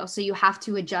editorial. So you have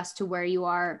to adjust to where you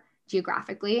are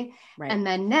geographically. Right. And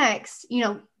then next, you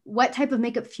know, what type of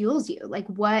makeup fuels you? Like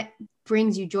what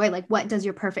brings you joy? Like what does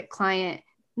your perfect client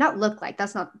not look like?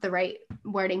 That's not the right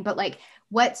wording, but like,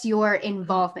 what's your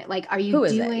involvement? Like, are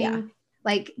you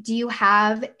like, do you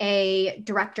have a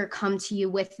director come to you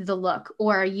with the look,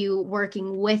 or are you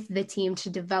working with the team to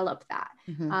develop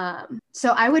that? So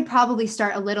I would probably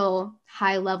start a little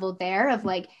high level there of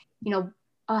like, you know,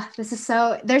 Oh,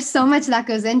 there's so much that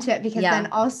goes into it, because then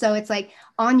also it's like,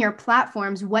 on your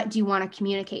platforms, what do you want to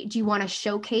communicate? Do you want to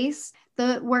showcase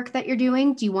the work that you're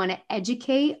doing? Do you want to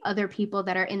educate other people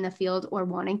that are in the field or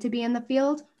wanting to be in the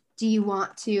field? Do you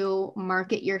want to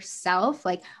market yourself?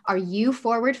 Like, are you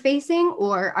forward facing,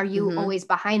 or are you always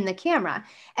behind the camera?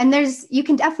 And you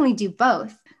can definitely do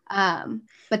both.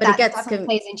 But that definitely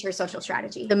plays into your social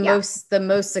strategy. The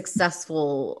most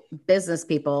successful business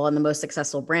people and the most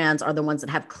successful brands are the ones that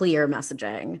have clear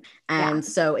messaging. And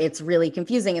so it's really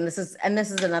confusing. And this is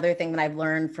another thing that I've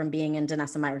learned from being in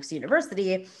Danessa Myrick's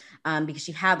University, because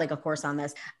she had like a course on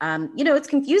this. It's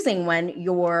confusing when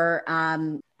you're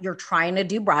trying to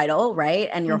do bridal, right?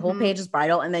 And your whole page is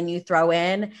bridal. And then you throw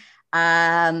in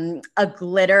a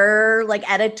glitter like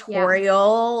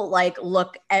editorial like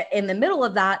look in the middle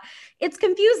of that. It's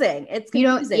confusing.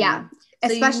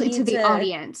 Especially to the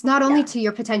audience, not only to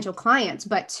your potential clients,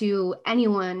 but to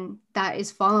anyone that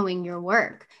is following your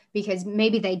work, because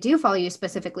maybe they do follow you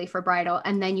specifically for bridal,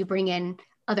 and then you bring in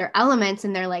other elements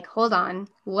and they're like, hold on,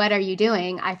 what are you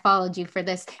doing? I followed you for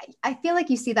this. I feel like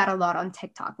you see that a lot on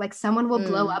TikTok. Like, someone will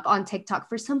blow up on TikTok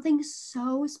for something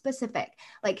so specific,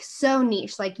 like so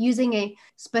niche, like using a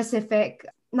specific,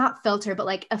 not filter, but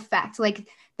like effect. Like,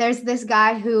 there's this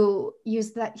guy who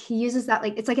uses that,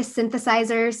 like, it's like a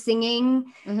synthesizer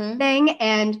singing thing.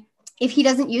 And if he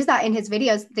doesn't use that in his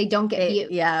videos, they don't get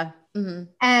views. Yeah.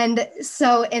 And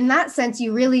so in that sense,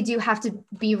 you really do have to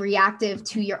be reactive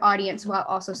to your audience while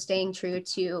also staying true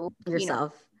to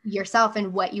yourself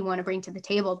and what you want to bring to the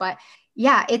table. But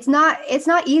yeah, it's not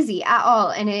easy at all.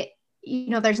 And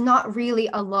there's not really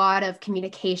a lot of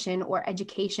communication or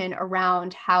education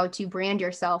around how to brand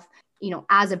yourself,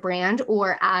 as a brand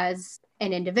or as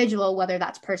an individual, whether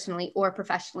that's personally or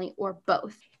professionally or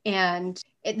both. And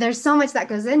there's so much that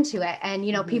goes into it. And,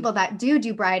 people that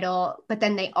do bridal, but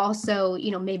then they also,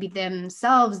 maybe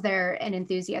themselves, they're an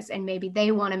enthusiast and maybe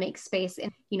they want to make space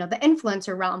in, the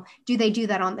influencer realm. Do they do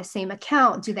that on the same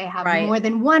account? Do they have more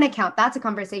than one account? That's a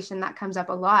conversation that comes up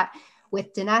a lot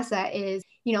with Danessa is,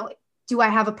 do I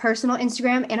have a personal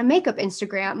Instagram and a makeup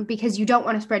Instagram? Because you don't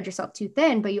want to spread yourself too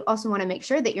thin, but you also want to make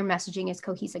sure that your messaging is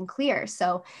cohesive and clear.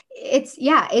 So it's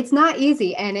not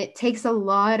easy. And it takes a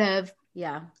lot of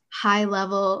high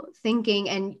level thinking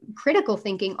and critical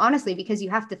thinking, honestly, because you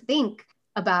have to think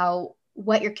about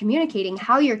what you're communicating,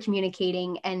 how you're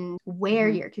communicating, and where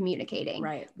you're communicating,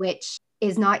 which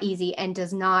is not easy and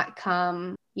does not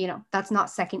come, that's not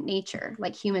second nature.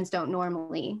 Like, humans don't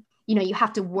normally, you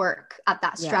have to work at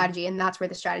that strategy, and that's where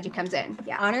the strategy comes in.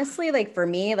 Yeah. Honestly, like for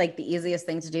me, like the easiest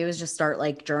thing to do is just start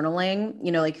like journaling,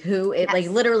 like like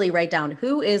literally write down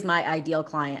who is my ideal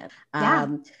client.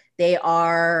 They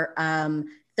are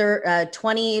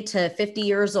 20 to 50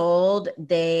 years old.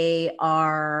 They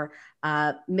are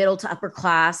middle to upper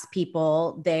class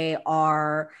people. They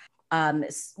are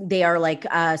like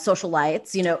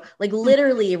socialites, like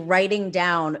literally writing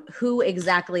down who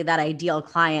exactly that ideal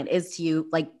client is to you,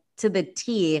 like to the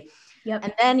T.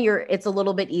 And then it's a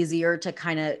little bit easier to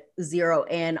kind of zero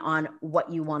in on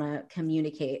what you want to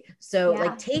communicate. So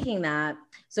like taking that.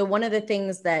 So one of the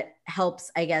things that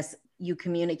helps, I guess, you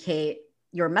communicate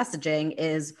your messaging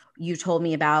is you told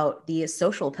me about the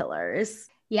social pillars.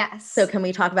 Yes. So can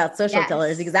we talk about social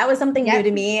pillars? Because that was something new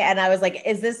to me. And I was like,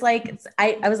 is this like,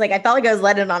 I was like, I felt like I was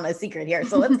letting on a secret here.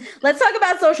 So let's talk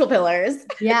about social pillars.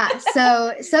 Yeah.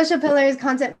 So social pillars,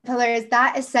 content pillars,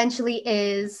 that essentially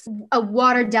is a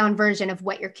watered down version of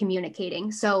what you're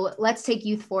communicating. So let's take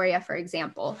Youthphoria, for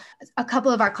example. A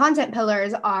couple of our content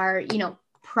pillars are,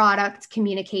 product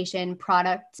communication,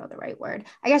 product, not the right word,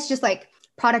 I guess, just like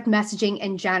product messaging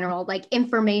in general, like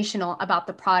informational about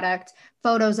the product,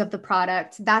 photos of the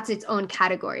product, that's its own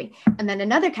category. And then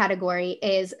another category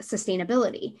is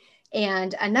sustainability.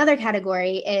 And another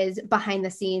category is behind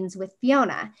the scenes with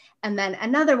Fiona. And then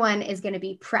another one is going to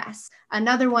be press.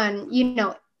 Another one,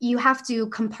 you have to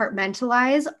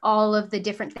compartmentalize all of the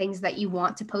different things that you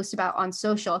want to post about on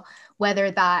social, whether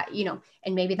that,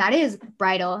 and maybe that is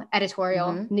bridal,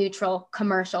 editorial, neutral,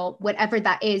 commercial, whatever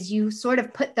that is, you sort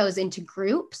of put those into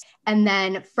groups. And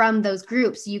then from those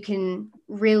groups, you can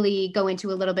really go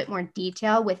into a little bit more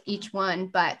detail with each one.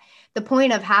 But the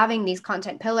point of having these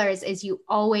content pillars is you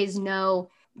always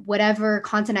know whatever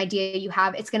content idea you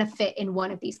have, it's going to fit in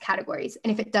one of these categories.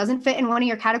 And if it doesn't fit in one of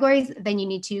your categories, then you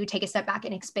need to take a step back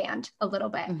and expand a little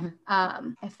bit. I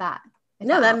don't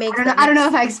know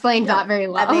if I explained that very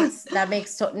well.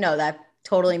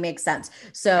 Totally makes sense.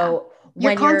 So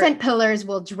your when content pillars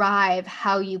will drive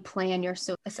how you plan your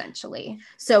essentially.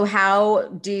 So how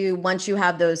do once you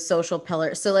have those social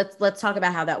pillars? So let's talk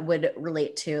about how that would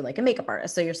relate to like a makeup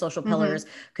artist. So your social pillars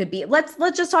could be let's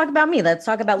just talk about me. Let's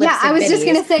talk about lipstick. I was just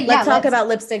gonna say let's talk about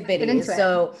lipstick biddies.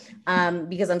 So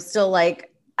because I'm still like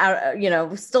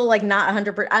still like not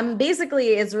 100%. I'm basically,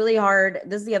 it's really hard.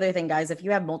 This is the other thing, guys. If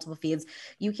you have multiple feeds,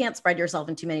 you can't spread yourself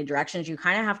in too many directions. You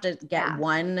kind of have to get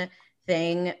one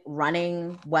thing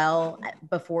running well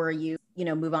before you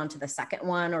move on to the second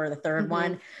one or the third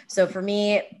one. So for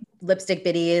me, lipstick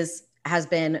biddies has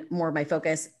been more my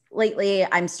focus lately.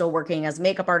 I'm still working as a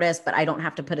makeup artist, but I don't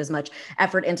have to put as much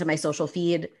effort into my social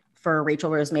feed for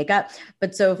Rachel Rose Makeup.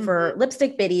 But so for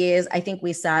lipstick biddies, I think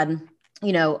we said,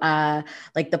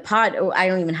 like the pod, I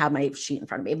don't even have my sheet in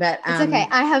front of me, but it's okay.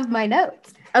 I have my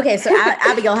notes. Okay. So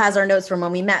Abigale has our notes from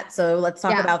when we met. So let's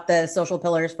talk about the social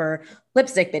pillars for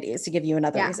lipstick biddies to give you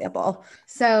another example.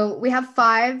 So we have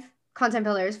 5 content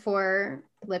pillars for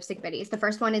lipstick biddies. The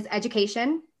first one is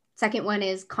education. Second one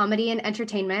is comedy and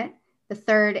entertainment. The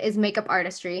third is makeup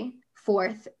artistry.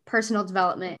 Fourth, personal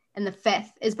development. And the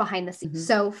fifth is behind the scenes.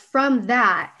 So from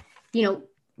that,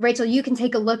 Rachel, you can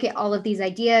take a look at all of these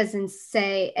ideas and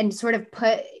say, and sort of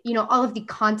put, all of the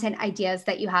content ideas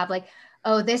that you have, like,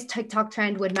 oh, this TikTok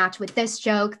trend would match with this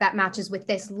joke that matches with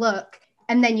this look.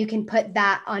 And then you can put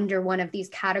that under one of these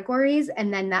categories.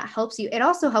 And then that helps you. It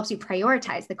also helps you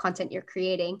prioritize the content you're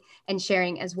creating and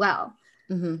sharing as well.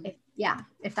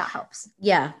 If that helps.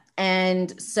 Yeah.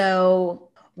 And so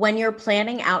when you're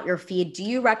planning out your feed, do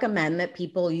you recommend that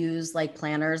people use like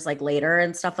planners like later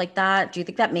and stuff like that? Do you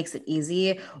think that makes it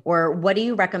easy? Or what do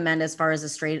you recommend as far as a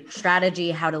strategy,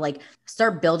 how to like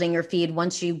start building your feed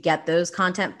once you get those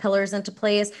content pillars into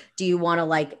place? Do you want to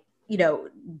like,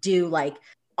 do like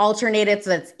alternate it so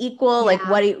that's equal? Like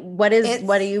what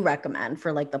do you recommend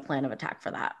for like the plan of attack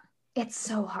for that? It's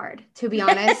so hard, to be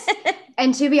honest.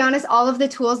 And to be honest, all of the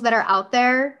tools that are out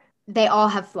there, they all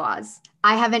have flaws.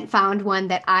 I haven't found one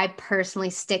that I personally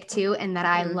stick to and that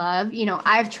I love.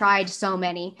 I've tried so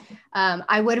many.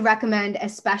 I would recommend,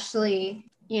 especially,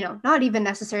 not even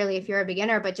necessarily if you're a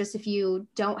beginner, but just if you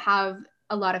don't have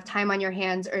a lot of time on your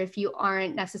hands, or if you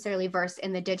aren't necessarily versed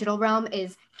in the digital realm,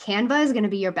 is Canva is going to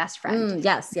be your best friend.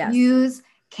 Yes. Use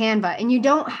Canva. And you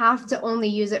don't have to only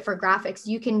use it for graphics.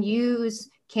 You can use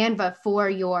Canva for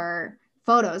your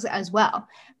photos as well.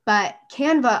 But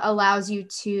Canva allows you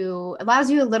a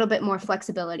little bit more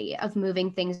flexibility of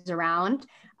moving things around.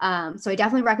 So I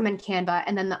definitely recommend Canva.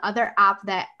 And then the other app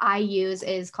that I use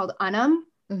is called Unum.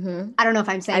 I don't know if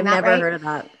I'm saying that right. I've never heard of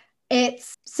that.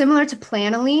 It's similar to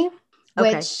Planoly,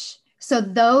 so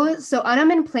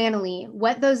Unum and Planoly,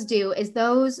 what those do is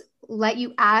those let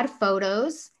you add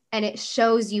photos and it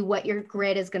shows you what your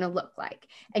grid is going to look like.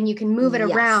 And you can move it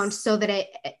around so that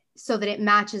it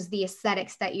matches the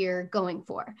aesthetics that you're going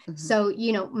for. So,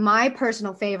 my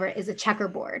personal favorite is a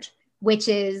checkerboard, which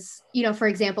is, for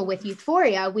example, with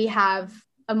Euphoria, we have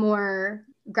a more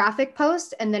graphic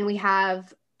post, and then we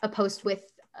have a post with,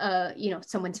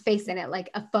 someone's face in it, like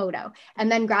a photo,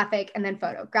 and then graphic, and then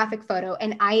photo, graphic, photo.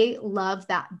 And I love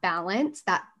that balance.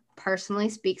 That personally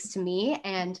speaks to me.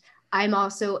 And I'm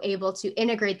also able to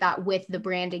integrate that with the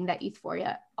branding that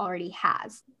Euphoria already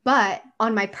has. But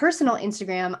on my personal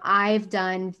Instagram, I've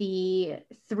done the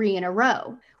 3 in a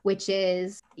row, which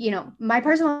is, my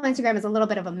personal Instagram is a little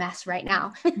bit of a mess right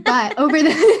now, but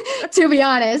to be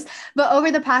honest, but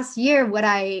over the past year, what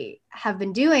I have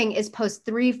been doing is post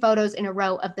 3 photos in a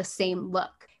row of the same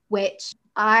look, which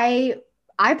I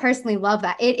personally love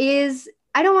that. It is,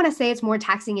 I don't want to say it's more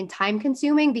taxing and time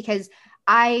consuming, because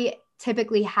I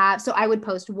typically I would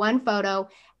post 1 photo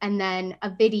and then a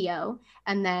video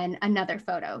and then another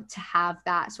photo to have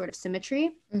that sort of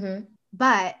symmetry.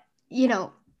 But,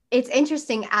 it's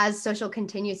interesting as social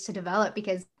continues to develop,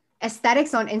 because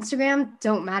aesthetics on Instagram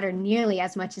don't matter nearly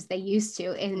as much as they used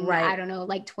to in, I don't know,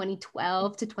 like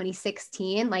 2012 to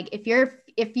 2016. Like if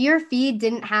your feed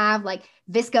didn't have like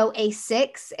Visco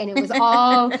A6 and it was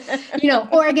all,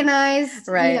 organized,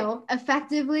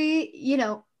 effectively,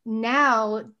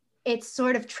 now it's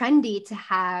sort of trendy to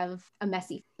have a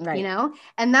messy,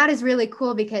 and that is really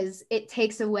cool, because it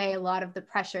takes away a lot of the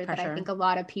pressure that I think a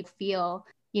lot of people feel.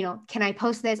 Can I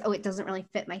post this? Oh, it doesn't really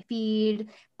fit my feed.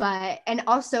 And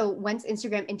also once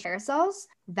Instagram carousels,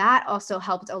 that also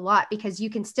helped a lot, because you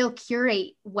can still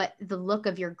curate what the look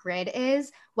of your grid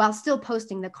is while still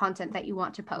posting the content that you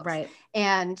want to post.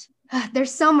 And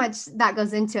there's so much that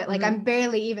goes into it. Like I'm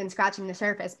barely even scratching the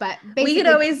surface, but basically we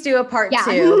could always do a part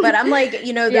 2, but I'm like,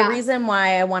 the reason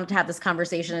why I wanted to have this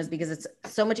conversation is because it's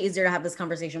so much easier to have this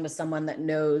conversation with someone that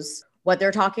knows what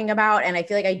they're talking about. And I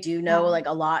feel like I do know like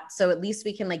a lot. So at least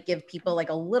we can like give people like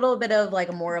a little bit of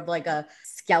like more of like a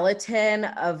skeleton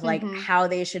of like how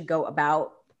they should go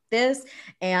about this.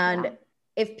 And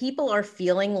if people are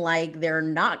feeling like they're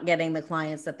not getting the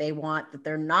clients that they want, that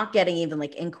they're not getting even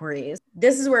like inquiries,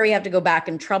 this is where we have to go back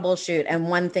and troubleshoot. And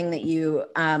one thing that you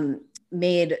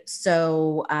made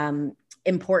so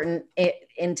important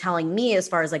in telling me as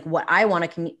far as like what I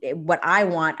want to what I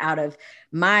want out of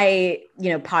my,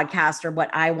 podcast, or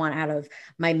what I want out of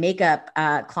my makeup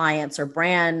clients or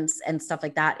brands and stuff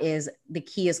like that, is the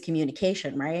key is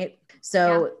communication, right?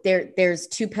 So there's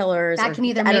two pillars that can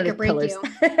either make or break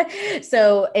you.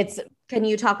 So can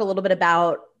you talk a little bit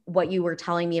about what you were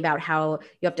telling me about how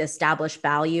you have to establish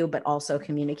value, but also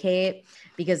communicate?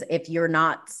 Because if you're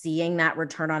not seeing that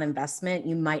return on investment,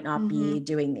 you might not be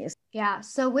doing these. Yeah.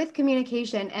 So with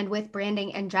communication and with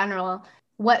branding in general,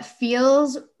 what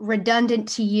feels redundant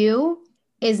to you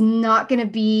is not going to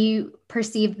be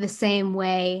perceived the same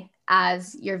way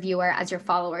as your viewer, as your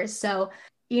followers. So,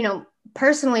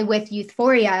 personally with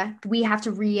Youthphoria, we have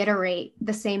to reiterate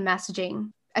the same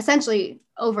messaging essentially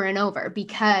over and over,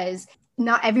 because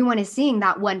not everyone is seeing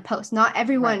that one post. Not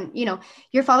everyone,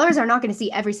 your followers are not going to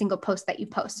see every single post that you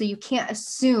post. So you can't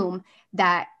assume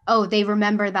that, oh, they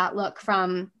remember that look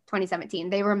from 2017.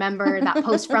 They remember that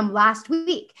post from last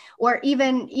week, or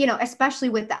even, especially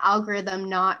with the algorithm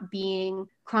not being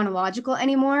chronological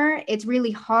anymore, it's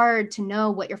really hard to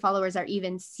know what your followers are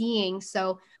even seeing.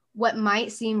 So what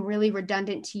might seem really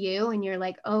redundant to you, and you're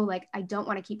like, oh, like, I don't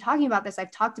want to keep talking about this. I've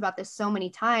talked about this so many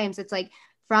times. It's like,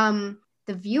 from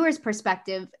the viewer's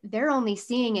perspective, they're only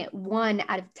seeing it 1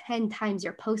 out of 10 times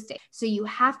you're posting. So you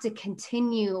have to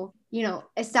continue,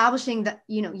 establishing the,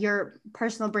 your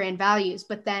personal brand values,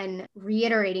 but then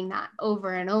reiterating that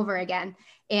over and over again.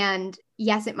 And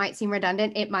yes, it might seem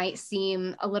redundant. It might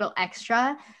seem a little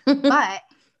extra, but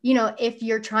if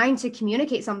you're trying to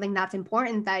communicate something that's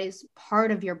important, that is part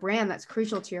of your brand, that's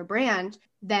crucial to your brand,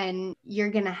 then you're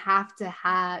going to have,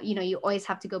 you always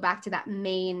have to go back to that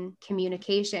main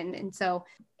communication. And so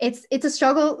it's a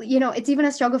struggle, it's even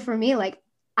a struggle for me. Like,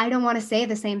 I don't want to say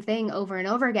the same thing over and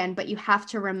over again, but you have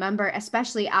to remember,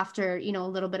 especially after, a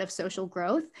little bit of social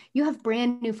growth, you have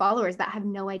brand new followers that have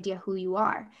no idea who you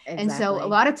are. Exactly. And so a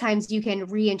lot of times you can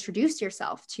reintroduce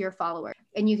yourself to your followers,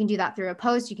 and you can do that through a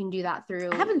post. You can do that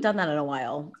through, I haven't done that in a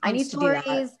while. I need stories. To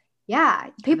do that. Yeah.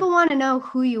 People want to know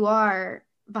who you are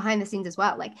behind the scenes as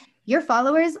well. Like, your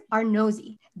followers are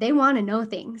nosy. They want to know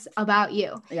things about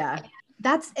you. Yeah.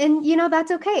 That's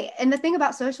okay. And the thing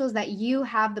about social is that you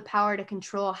have the power to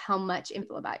control how much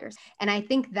info about yours. And I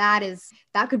think that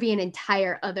could be an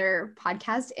entire other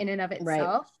podcast in and of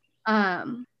itself. Right.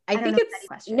 I think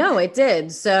no, it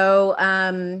did. So,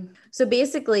 so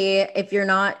basically if you're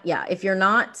not like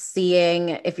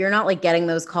getting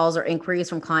those calls or inquiries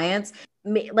from clients,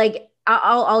 like,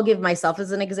 I'll give myself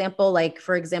as an example. Like,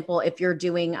 for example, if you're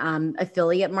doing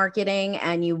affiliate marketing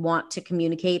and you want to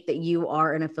communicate that you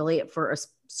are an affiliate for a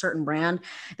certain brand,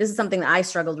 this is something that I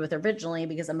struggled with originally,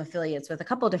 because I'm affiliates with a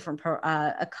couple different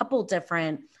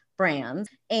brands.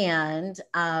 And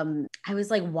I was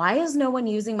like, why is no one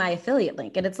using my affiliate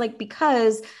link? And it's like,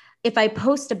 because if I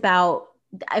post about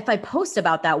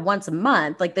that once a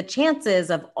month, like, the chances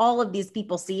of all of these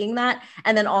people seeing that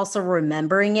and then also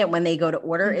remembering it when they go to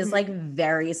order is like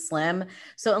very slim.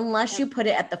 So unless you put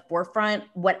it at the forefront,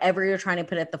 whatever you're trying to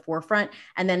put at the forefront,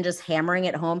 and then just hammering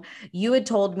it home, you had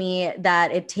told me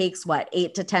that it takes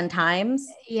 8 to 10 times.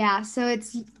 Yeah. So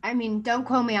don't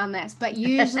quote me on this, but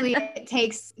usually it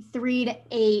takes 3 to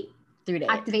 8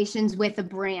 activations with a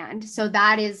brand. So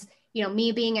that is,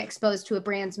 me being exposed to a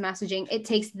brand's messaging, it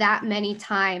takes that many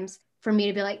times for me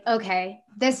to be like, okay,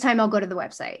 this time I'll go to the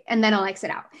website and then I'll exit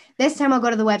out. This time I'll go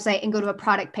to the website and go to a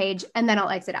product page and then I'll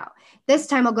exit out. This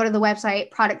time I'll go to the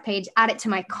website, product page, add it to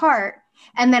my cart,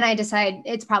 and then I decide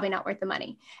it's probably not worth the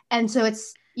money. And so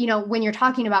it's, when you're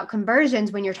talking about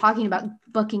conversions, when you're talking about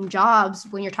booking jobs,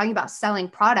 when you're talking about selling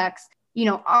products,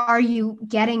 are you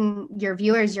getting your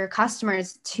viewers, your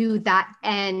customers to that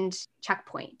end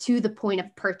checkpoint, to the point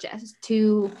of purchase,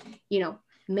 to,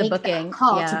 make that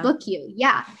call to book you?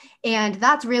 Yeah. And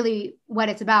that's really what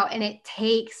it's about. And it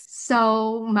takes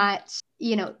so much,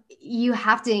 you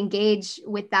have to engage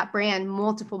with that brand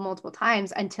multiple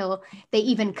times until they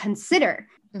even consider,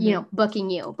 booking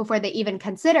you, before they even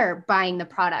consider buying the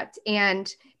product.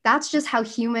 And that's just how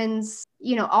humans,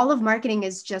 all of marketing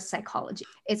is just psychology.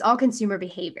 It's all consumer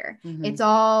behavior. It's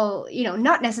all,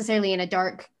 not necessarily in a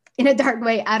dark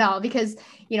way at all, because,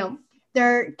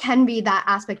 there can be that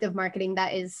aspect of marketing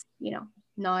that is,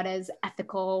 not as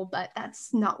ethical, but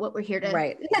that's not what we're here to,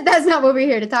 right. That's not what we're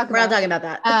here to talk We're about. not talking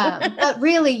about that. But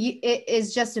really it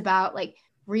is just about like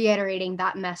reiterating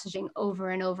that messaging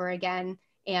over and over again,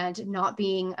 and not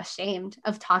being ashamed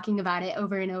of talking about it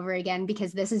over and over again,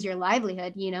 because this is your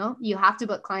livelihood. You have to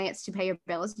book clients to pay your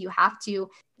bills. You have to,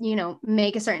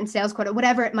 make a certain sales quota,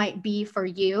 whatever it might be for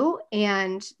you.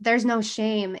 And there's no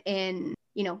shame in,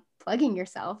 plugging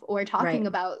yourself or talking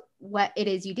about what it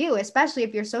is you do, especially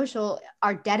if your social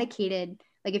are dedicated,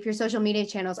 like if your social media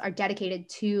channels are dedicated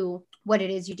to what it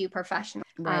is you do professionally.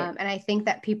 And I think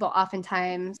that people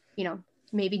oftentimes,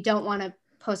 maybe don't want to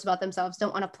post about themselves,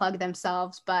 don't want to plug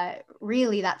themselves, but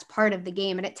really that's part of the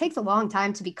game. And it takes a long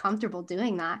time to be comfortable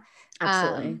doing that.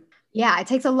 Absolutely. Yeah, it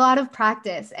takes a lot of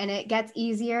practice, and it gets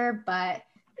easier, but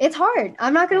it's hard.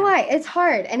 I'm not going to lie. It's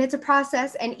hard, and it's a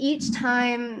process. And each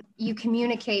time you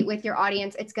communicate with your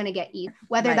audience, it's going to get easier,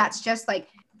 whether that's just like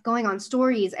going on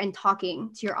stories and talking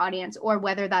to your audience, or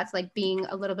whether that's like being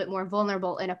a little bit more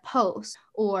vulnerable in a post,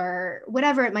 or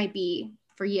whatever it might be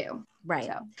for you. Right.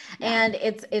 So, and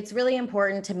it's really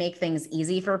important to make things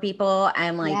easy for people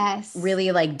and like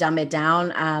really like dumb it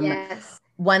down.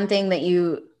 One thing that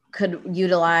you could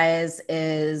utilize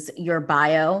is your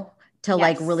bio to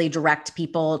like really direct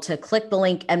people to click the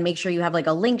link, and make sure you have like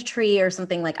a link tree or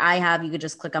something like I have. You could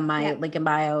just click on my link in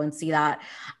bio and see that.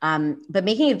 But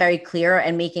making it very clear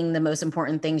and making the most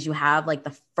important things you have like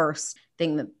the first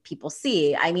thing that people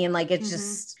see. I mean, like it's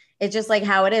just like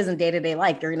how it is in day-to-day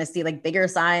life. You're going to see like bigger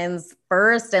signs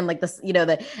first, and like this,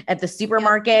 at the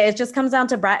supermarket, it just comes down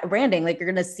to branding. Like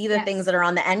you're going to see the things that are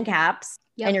on the end caps.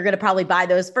 And you're going to probably buy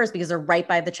those first because they're right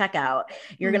by the checkout.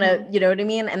 You're going to, you know what I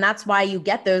mean? And that's why you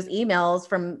get those emails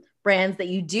from brands that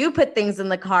you do put things in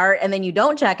the cart and then you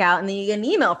don't check out, and then you get an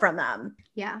email from them.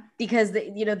 Yeah. Because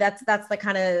that's the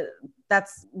kind of,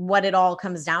 that's what it all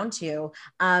comes down to.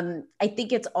 I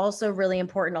think it's also really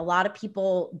important. A lot of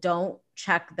people don't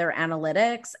check their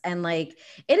analytics, and like,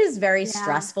 it is very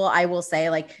stressful. I will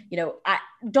say, like, I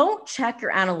don't check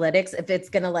your analytics if it's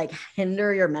going to like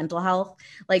hinder your mental health.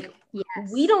 Like,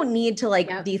 we don't need to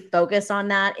like be focused on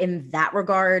that in that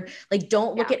regard. Like,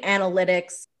 don't look at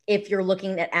analytics if you're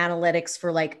looking at analytics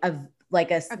for like a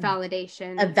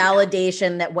validation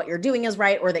that what you're doing is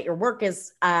right, or that your work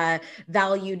is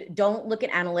valued. Don't look at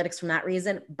analytics from that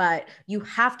reason, but you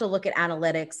have to look at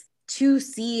analytics to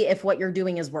see if what you're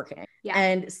doing is working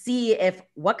and see if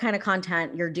what kind of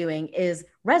content you're doing is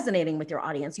resonating with your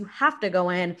audience. You have to go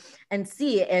in and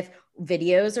see if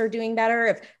videos are doing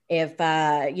better, if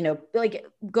like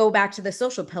go back to the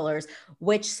social pillars,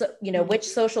 which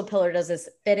social pillar does this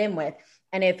fit in with?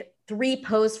 And if 3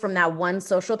 posts from that one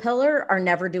social pillar are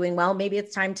never doing well, maybe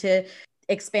it's time to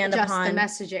expand upon the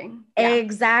messaging.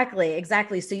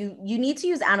 Exactly. So you need to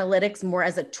use analytics more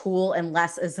as a tool and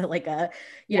less as like a,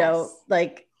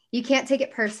 like, you can't take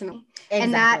it personally.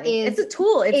 And that is, it's a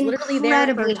tool. It's literally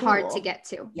incredibly hard to get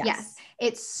to. Yes.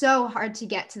 It's so hard to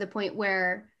get to the point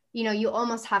where, you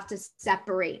almost have to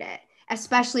separate it,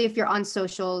 especially if you're on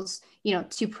socials,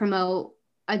 to promote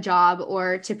a job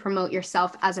or to promote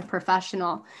yourself as a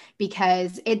professional,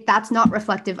 because that's not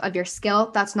reflective of your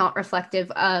skill. That's not reflective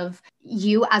of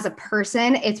you as a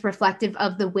person. It's reflective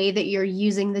of the way that you're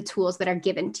using the tools that are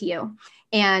given to you.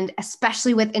 And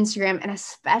especially with Instagram, and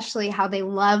especially how they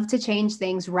love to change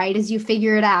things right as you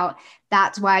figure it out.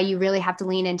 That's why you really have to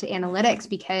lean into analytics,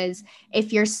 because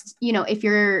if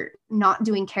you're not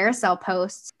doing carousel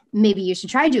posts, maybe you should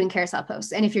try doing carousel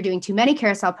posts. And if you're doing too many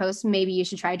carousel posts, maybe you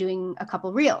should try doing a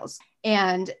couple reels.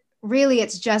 And really,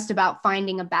 it's just about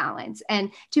finding a balance.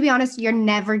 And to be honest, you're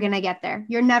never going to get there.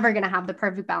 You're never going to have the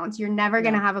perfect balance. You're never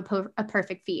going to have a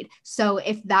perfect feed. So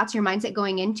if that's your mindset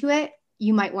going into it,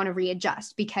 you might want to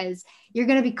readjust, because you're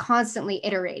going to be constantly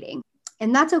iterating.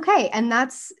 And that's okay. And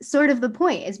that's sort of the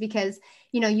point, is because,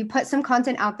 you put some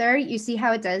content out there, you see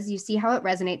how it does, you see how it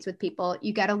resonates with people,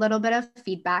 you get a little bit of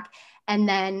feedback, and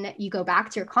then you go back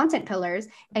to your content pillars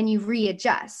and you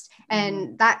readjust.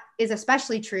 And that is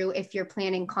especially true if you're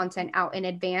planning content out in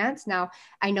advance. Now,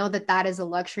 I know that is a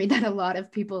luxury that a lot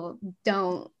of people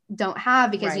don't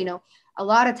have, because, a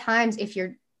lot of times if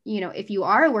you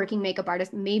are a working makeup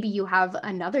artist, maybe you have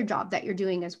another job that you're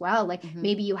doing as well. Like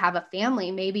maybe you have a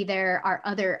family, maybe there are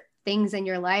other things in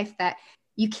your life that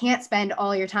you can't spend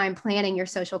all your time planning your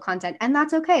social content. And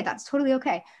that's okay. That's totally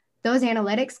okay. Those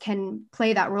analytics can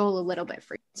play that role a little bit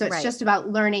for you. So it's just about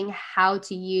learning how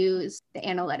to use the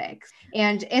analytics.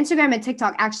 And Instagram and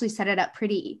TikTok actually set it up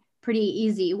pretty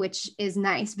easy, which is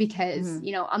nice, because,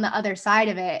 on the other side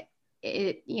of it,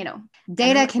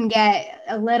 data can get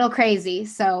a little crazy.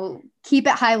 So keep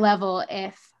it high level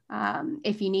if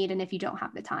if you need and if you don't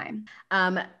have the time.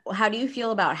 How do you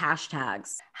feel about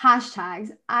hashtags?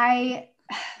 Hashtags.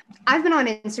 I've been on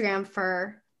Instagram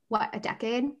for a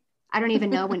decade? I don't even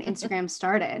know when Instagram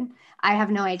started. I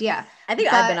have no idea. I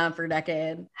think I've been on for a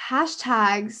decade.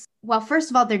 Hashtags, well, first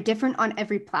of all, they're different on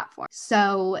every platform.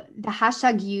 So the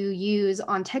hashtag you use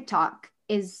on TikTok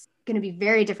is going to be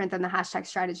very different than the hashtag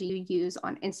strategy you use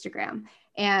on Instagram.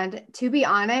 And to be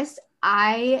honest,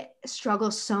 I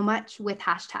struggle so much with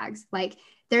hashtags. Like,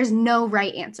 there's no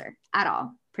right answer at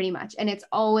all, pretty much. And it's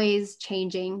always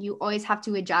changing. You always have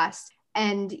to adjust.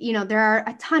 And, there are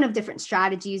a ton of different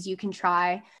strategies you can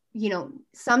try.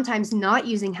 Sometimes not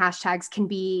using hashtags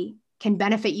can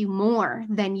benefit you more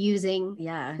than using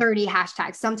 30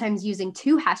 hashtags. Sometimes using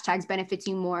 2 hashtags benefits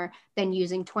you more than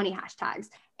using 20 hashtags.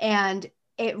 And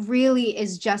it really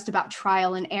is just about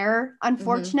trial and error,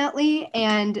 unfortunately.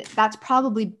 And that's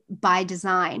probably by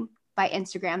design by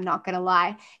Instagram, not going to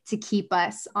lie, to keep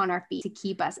us on our feet, to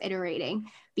keep us iterating,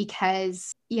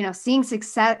 because, seeing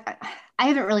success, I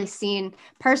haven't really seen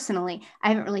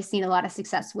a lot of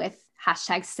success with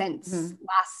hashtags since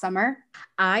last summer.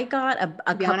 I got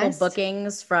a couple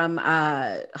bookings from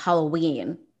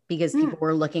Halloween because people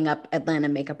were looking up Atlanta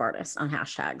makeup artists on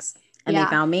hashtags and they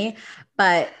found me.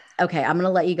 But okay, I'm going to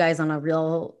let you guys on a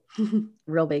real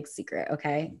big secret.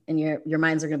 Okay. And your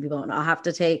minds are going to be blown. I'll have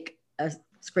to take a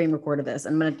screen record of this.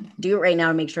 I'm going to do it right now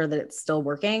to make sure that it's still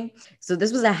working. So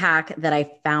this was a hack that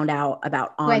I found out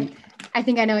about I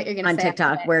think I know what you're going to say. On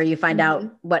TikTok, where you find out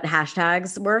what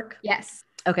hashtags work. Yes.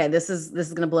 Okay. This is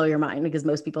going to blow your mind because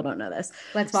most people don't know this.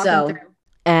 Let's walk them through.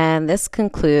 And this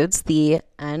concludes the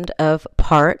end of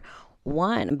part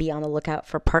 1. Be on the lookout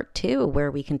for part 2,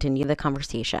 where we continue the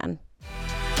conversation.